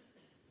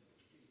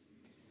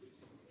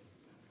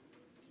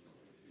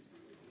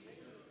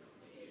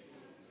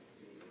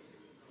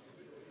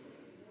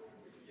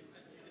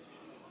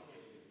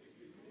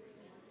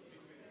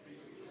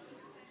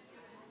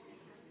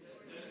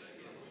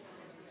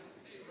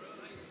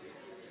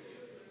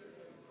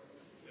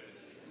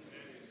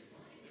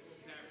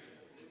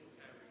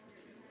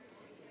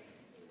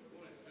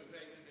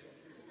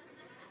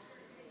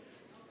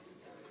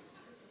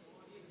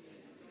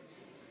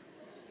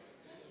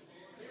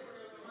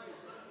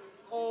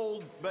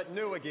 Old but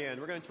new again.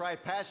 We're going to try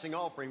passing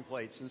offering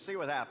plates and see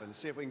what happens,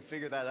 see if we can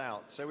figure that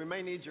out. So we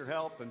may need your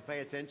help and pay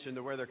attention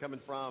to where they're coming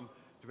from.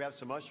 Do we have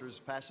some ushers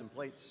passing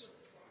plates?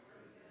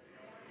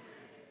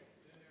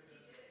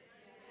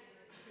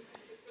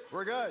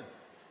 We're good.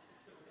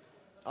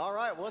 All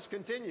right, well, let's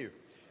continue.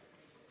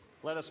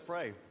 Let us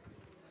pray.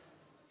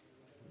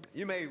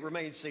 You may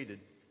remain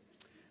seated.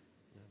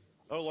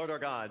 Oh, Lord our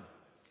God,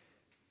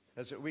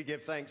 as we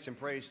give thanks and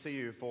praise to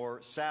you for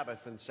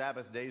Sabbath and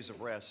Sabbath days of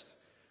rest,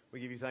 we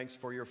give you thanks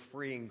for your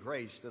freeing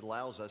grace that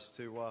allows us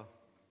to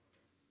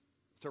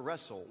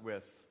wrestle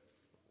with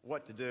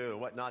what to do and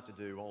what not to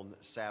do on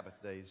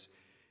Sabbath days.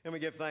 And we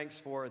give thanks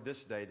for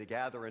this day to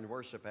gather and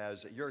worship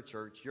as your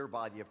church, your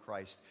body of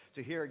Christ,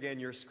 to hear again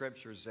your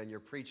scriptures and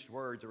your preached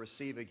word, to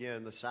receive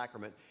again the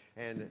sacrament,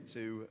 and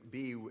to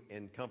be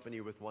in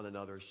company with one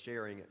another,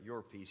 sharing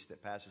your peace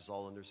that passes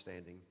all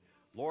understanding.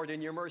 Lord,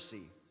 in your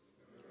mercy,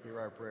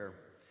 hear our prayer.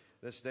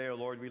 This day, O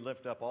Lord, we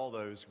lift up all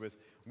those with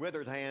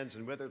withered hands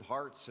and withered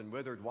hearts and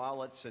withered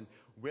wallets and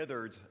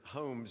withered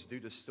homes due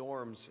to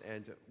storms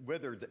and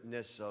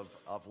witheredness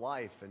of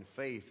life and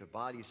faith, of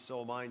body,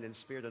 soul, mind, and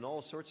spirit in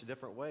all sorts of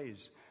different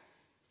ways.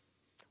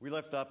 We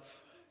lift up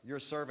your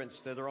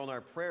servants that are on our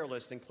prayer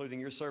list,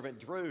 including your servant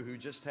Drew, who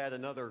just had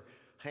another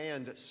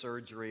hand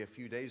surgery a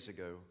few days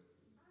ago.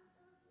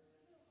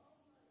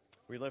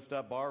 We lift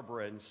up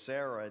Barbara and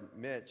Sarah and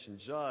Mitch and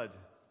Judd,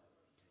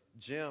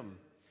 Jim,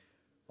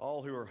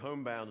 all who are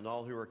homebound and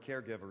all who are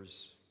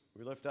caregivers.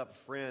 We lift up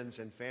friends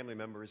and family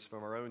members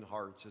from our own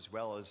hearts as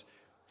well as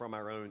from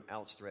our own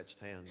outstretched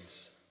hands.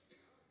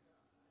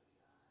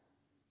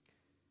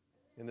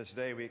 In this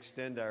day, we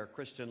extend our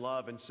Christian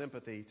love and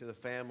sympathy to the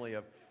family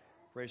of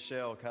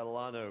Rachel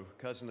Catalano,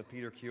 cousin of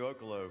Peter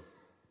Chiocolo.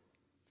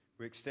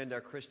 We extend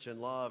our Christian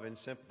love and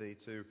sympathy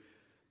to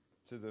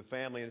the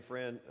family and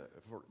friend,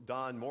 for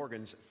Don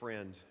Morgan's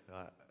friend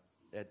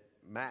at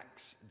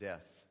Mac's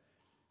death.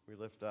 We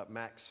lift up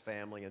Mac's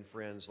family and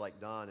friends like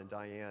Don and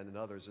Diane and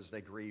others as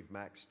they grieve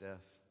Mac's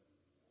death.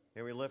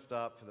 And we lift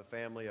up the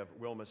family of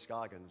Wilma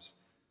Scoggins,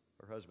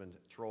 her husband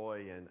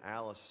Troy and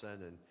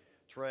Allison and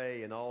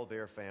Trey and all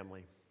their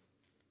family.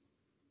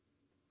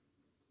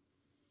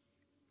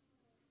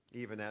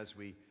 Even as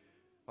we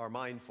are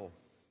mindful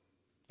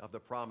of the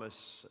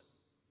promise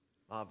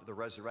of the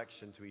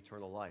resurrection to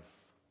eternal life,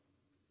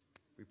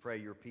 we pray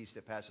your peace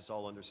that passes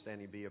all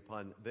understanding be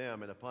upon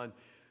them and upon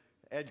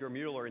Edgar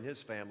Mueller and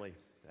his family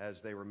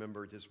as they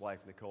remembered his wife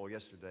Nicole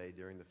yesterday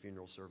during the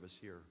funeral service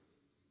here.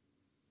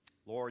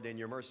 Lord, in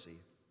your mercy,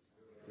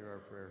 hear our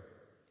prayer.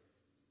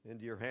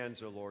 Into your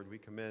hands, O Lord, we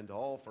commend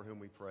all for whom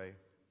we pray.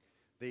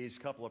 These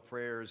couple of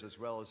prayers, as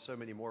well as so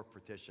many more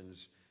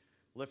petitions,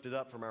 lifted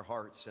up from our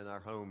hearts and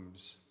our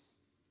homes,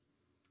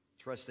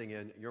 trusting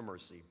in your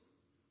mercy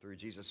through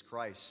Jesus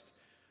Christ,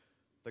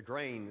 the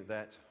grain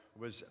that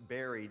was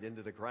buried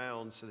into the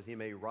ground so that he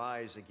may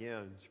rise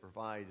again to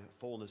provide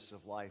fullness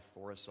of life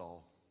for us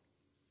all.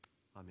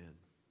 Amen.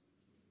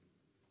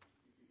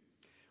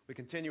 We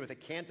continue with a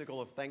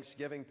canticle of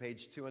thanksgiving,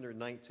 page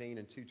 219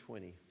 and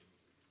 220.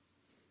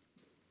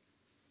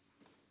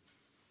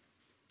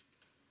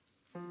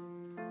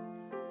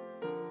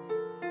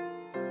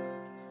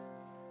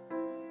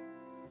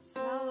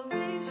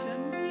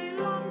 Salvation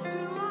belongs to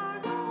our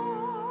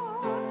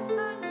God,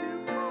 and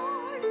to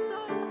praise the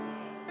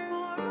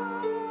Lord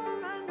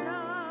forever and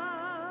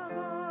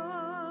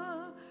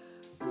ever.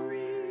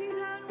 Great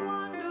and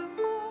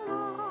wonderful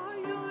are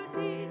your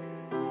deeds,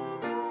 O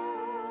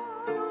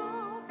God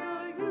of the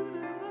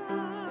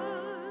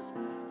universe.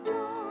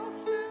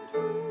 Just and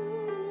true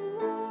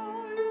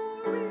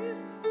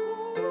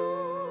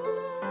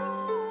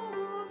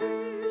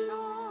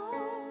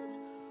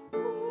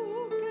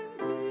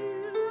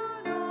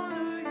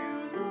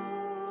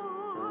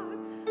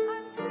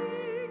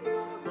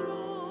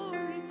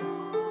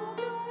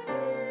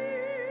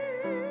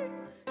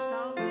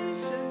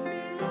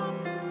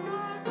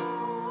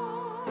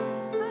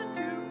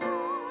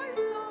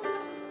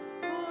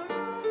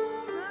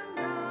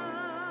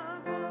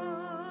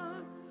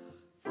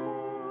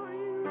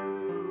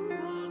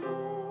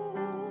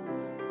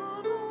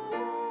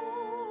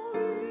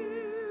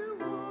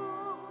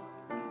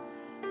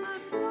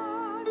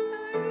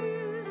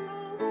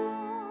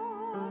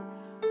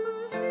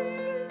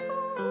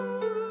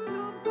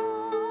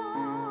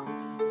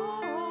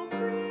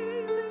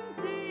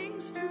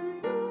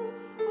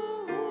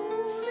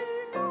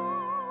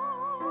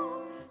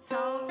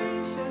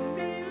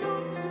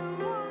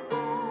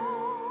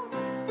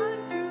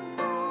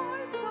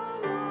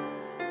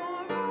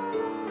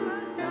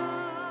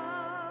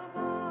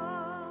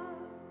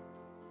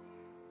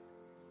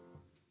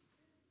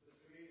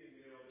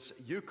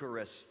this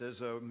Eucharist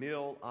as a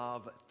meal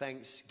of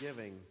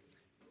thanksgiving.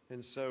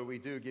 And so we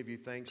do give you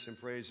thanks and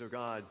praise, O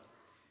God,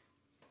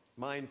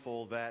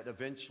 mindful that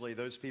eventually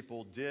those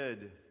people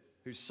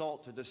who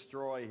sought to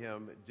destroy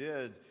him,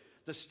 did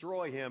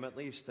destroy him, at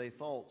least they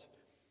thought,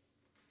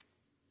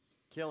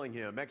 killing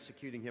him,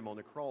 executing him on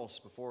the cross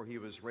before he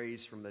was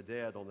raised from the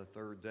dead on the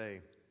third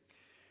day.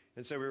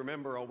 And so we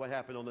remember what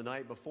happened on the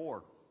night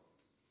before.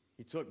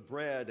 He took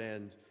bread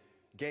and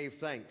gave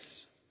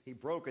thanks. He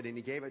broke it and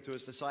he gave it to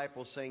his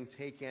disciples, saying,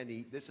 "Take and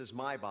eat. This is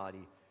my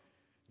body,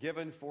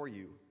 given for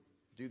you.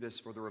 Do this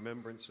for the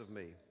remembrance of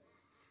me."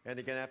 And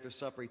again after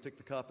supper, he took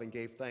the cup and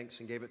gave thanks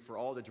and gave it for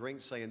all to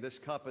drink, saying, "This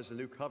cup is the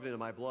new covenant of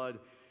my blood,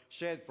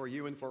 shed for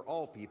you and for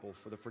all people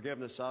for the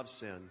forgiveness of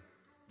sin.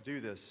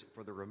 Do this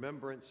for the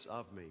remembrance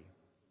of me."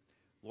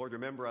 Lord,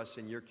 remember us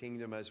in your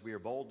kingdom as we are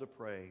bold to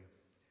pray.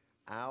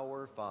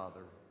 Our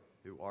Father,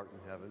 who art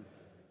in heaven,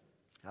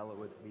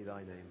 hallowed be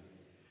thy name.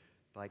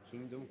 Thy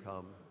kingdom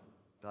come,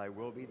 thy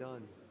will be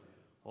done,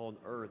 on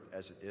earth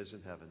as it is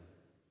in heaven.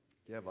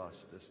 Give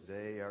us this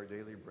day our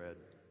daily bread,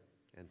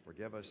 and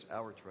forgive us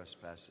our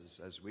trespasses,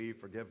 as we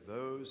forgive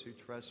those who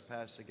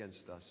trespass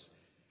against us.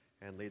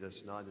 And lead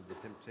us not into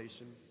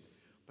temptation,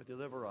 but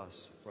deliver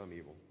us from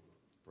evil.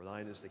 For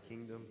thine is the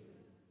kingdom,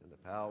 and the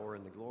power,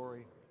 and the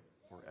glory,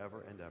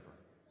 forever and ever.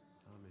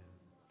 Amen.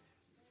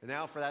 And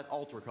now for that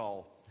altar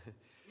call.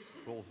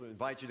 We'll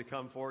invite you to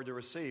come forward to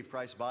receive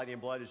Christ's body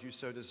and blood as you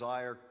so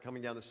desire,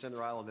 coming down the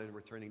center aisle and then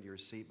returning to your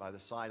seat by the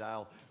side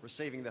aisle,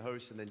 receiving the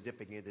host and then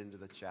dipping it into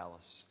the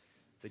chalice.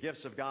 The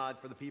gifts of God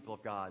for the people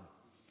of God.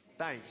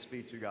 Thanks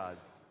be to God.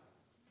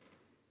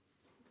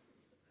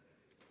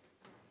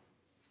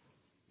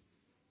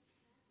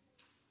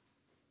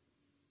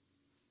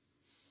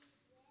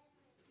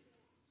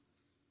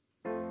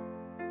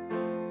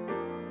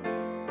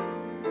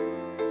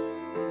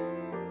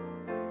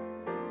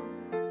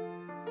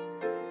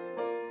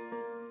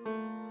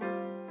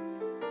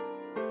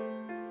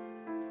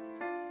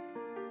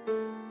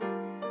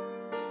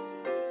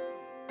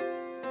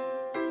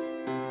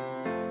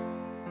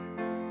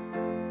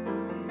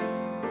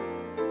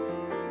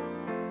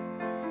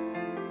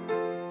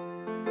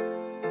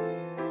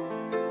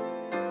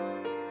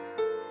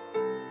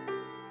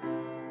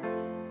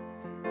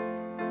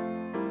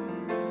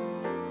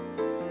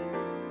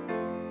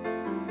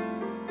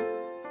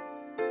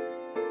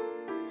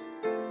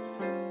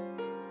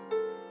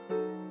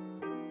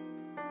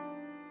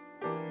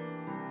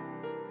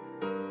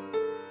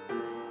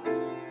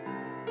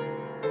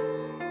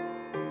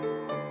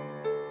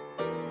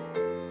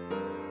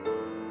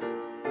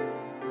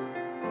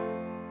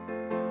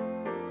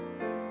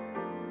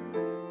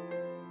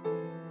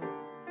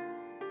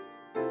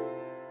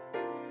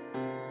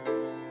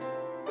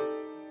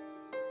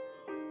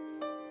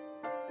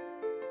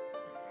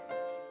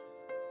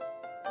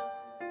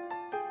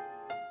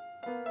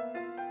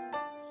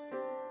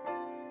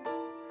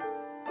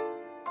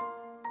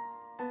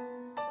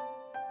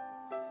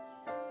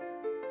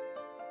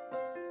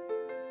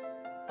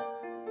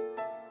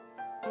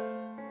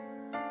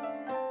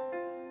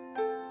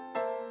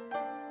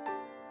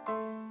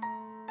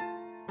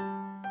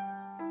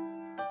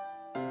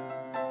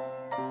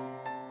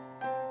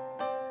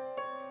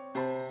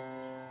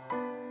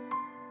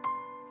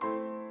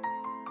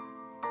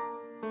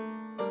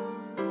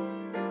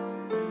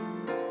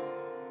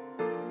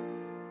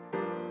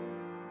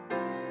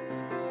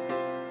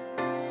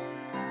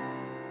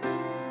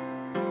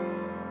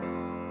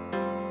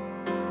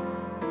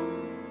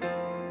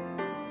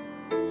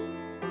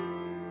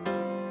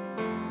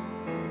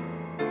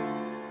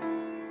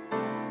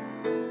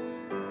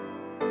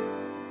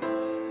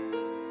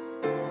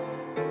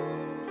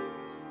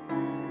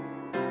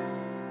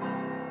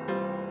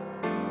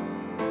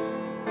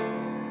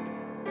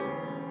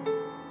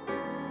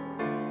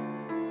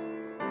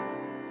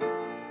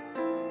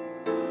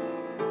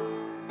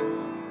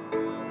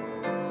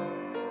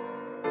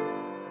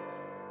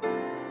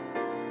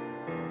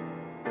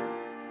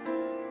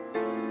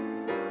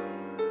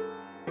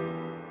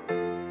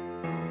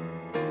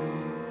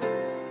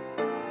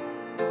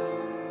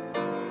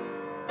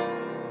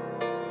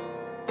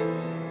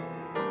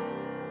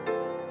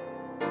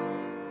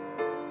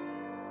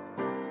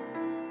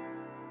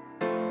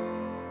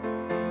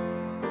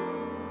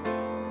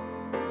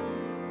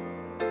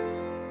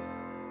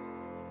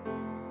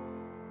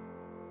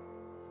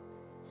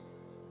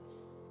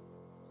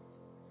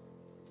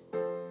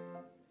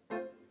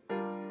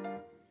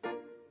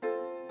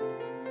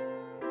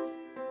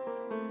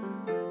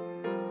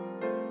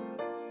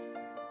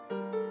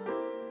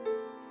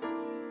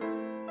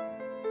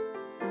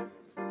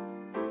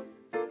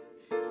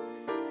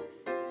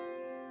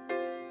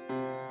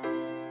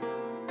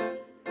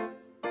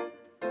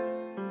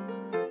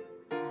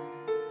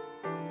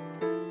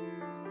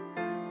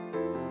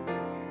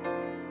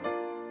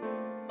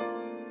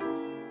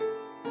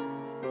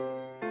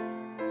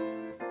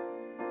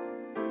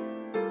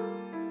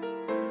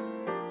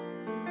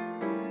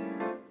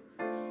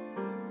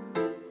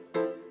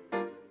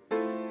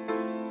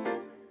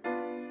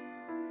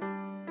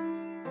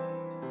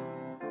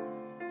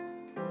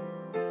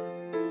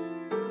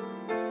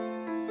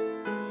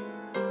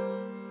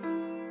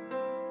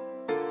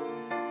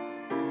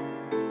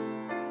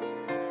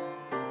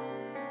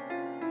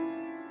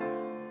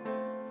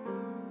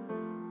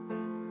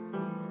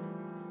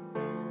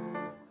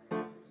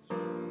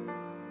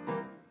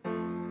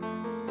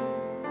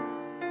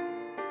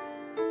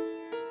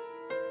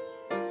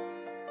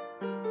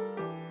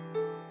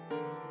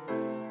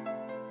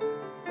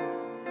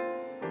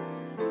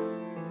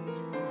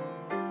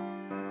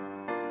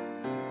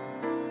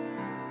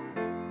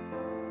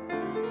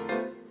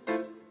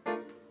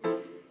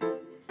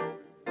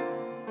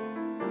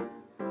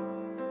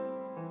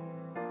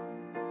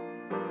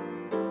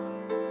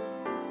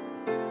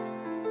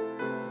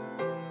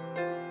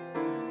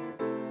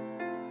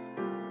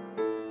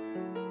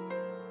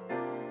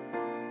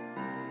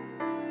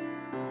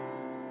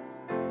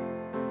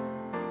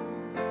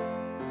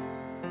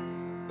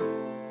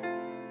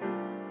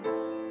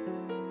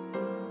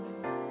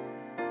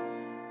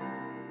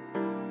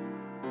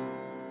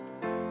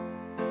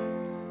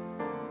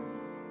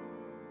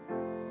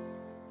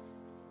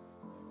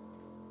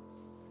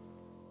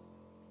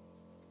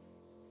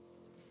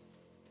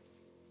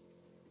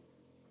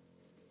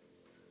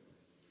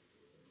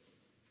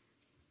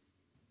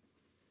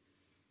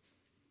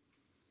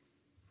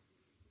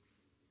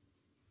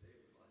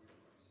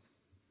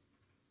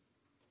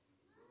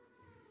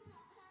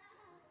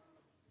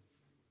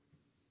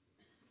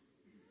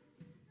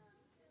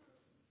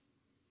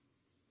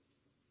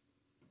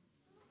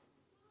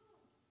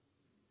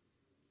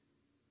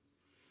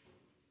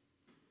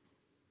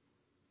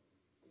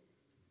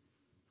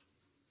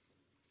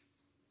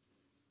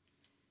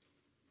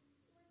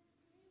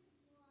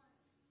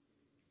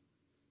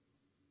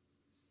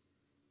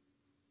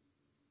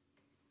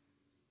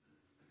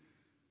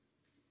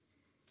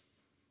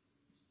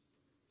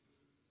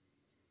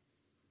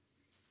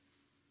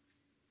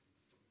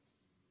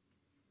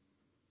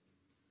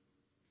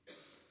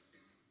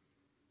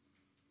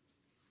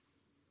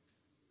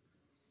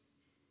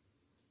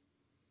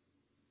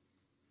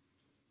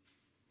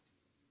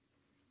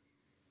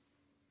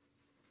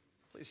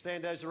 Please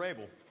stand as you're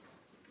able.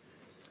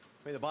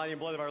 May the body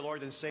and blood of our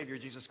Lord and Savior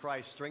Jesus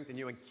Christ strengthen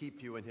you and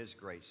keep you in his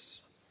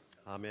grace.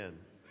 Amen.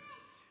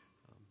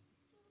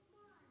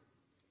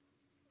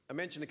 I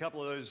mentioned a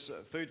couple of those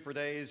food for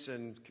days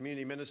and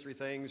community ministry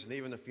things and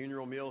even a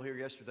funeral meal here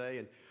yesterday.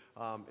 And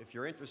if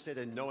you're interested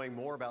in knowing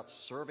more about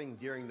serving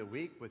during the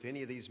week with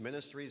any of these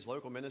ministries,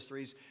 local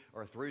ministries,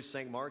 or through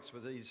St. Mark's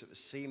with these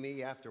See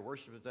Me after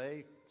worship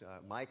today,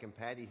 Mike and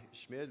Patty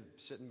Schmid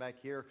sitting back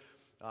here.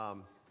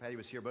 Patty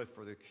was here both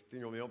for the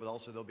funeral meal, but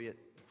also they'll be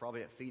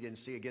probably at Feed and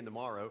See again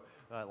tomorrow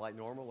like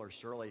normal, or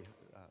Shirley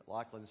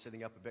Lachlan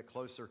sitting up a bit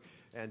closer,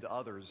 and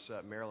others.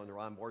 Marilyn and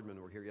Ron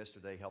Boardman were here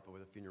yesterday helping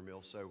with a funeral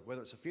meal. So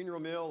whether it's a funeral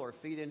meal or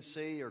Feed and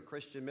See or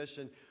Christian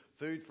Mission,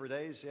 food for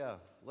days,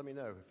 let me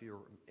know if you're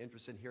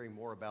interested in hearing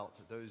more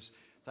about those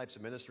types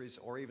of ministries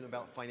or even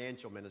about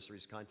financial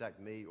ministries. Contact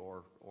me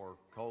or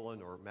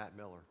Colin or Matt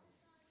Miller.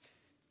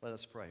 Let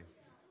us pray.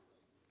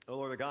 O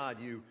Lord of God,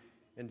 you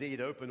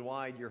indeed open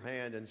wide your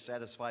hand and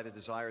satisfy the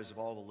desires of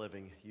all the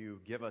living.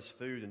 You give us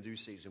food in due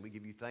season. We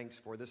give you thanks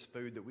for this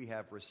food that we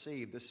have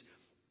received,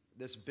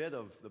 this bit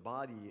of the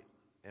body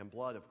and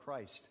blood of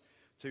Christ,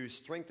 to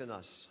strengthen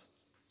us,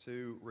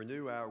 to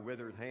renew our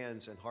withered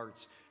hands and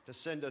hearts, to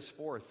send us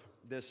forth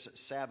this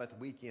Sabbath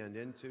weekend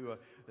into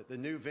the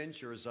new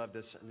ventures of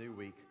this new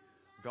week.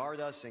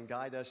 Guard us and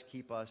guide us,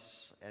 keep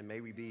us, and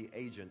may we be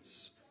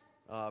agents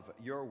of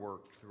your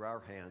work through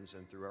our hands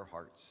and through our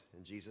hearts.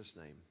 In Jesus'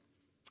 name,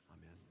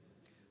 amen.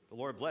 The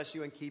Lord bless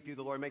you and keep you.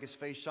 The Lord make his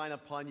face shine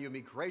upon you and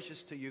be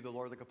gracious to you. The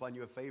Lord look upon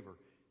you with favor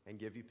and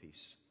give you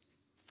peace.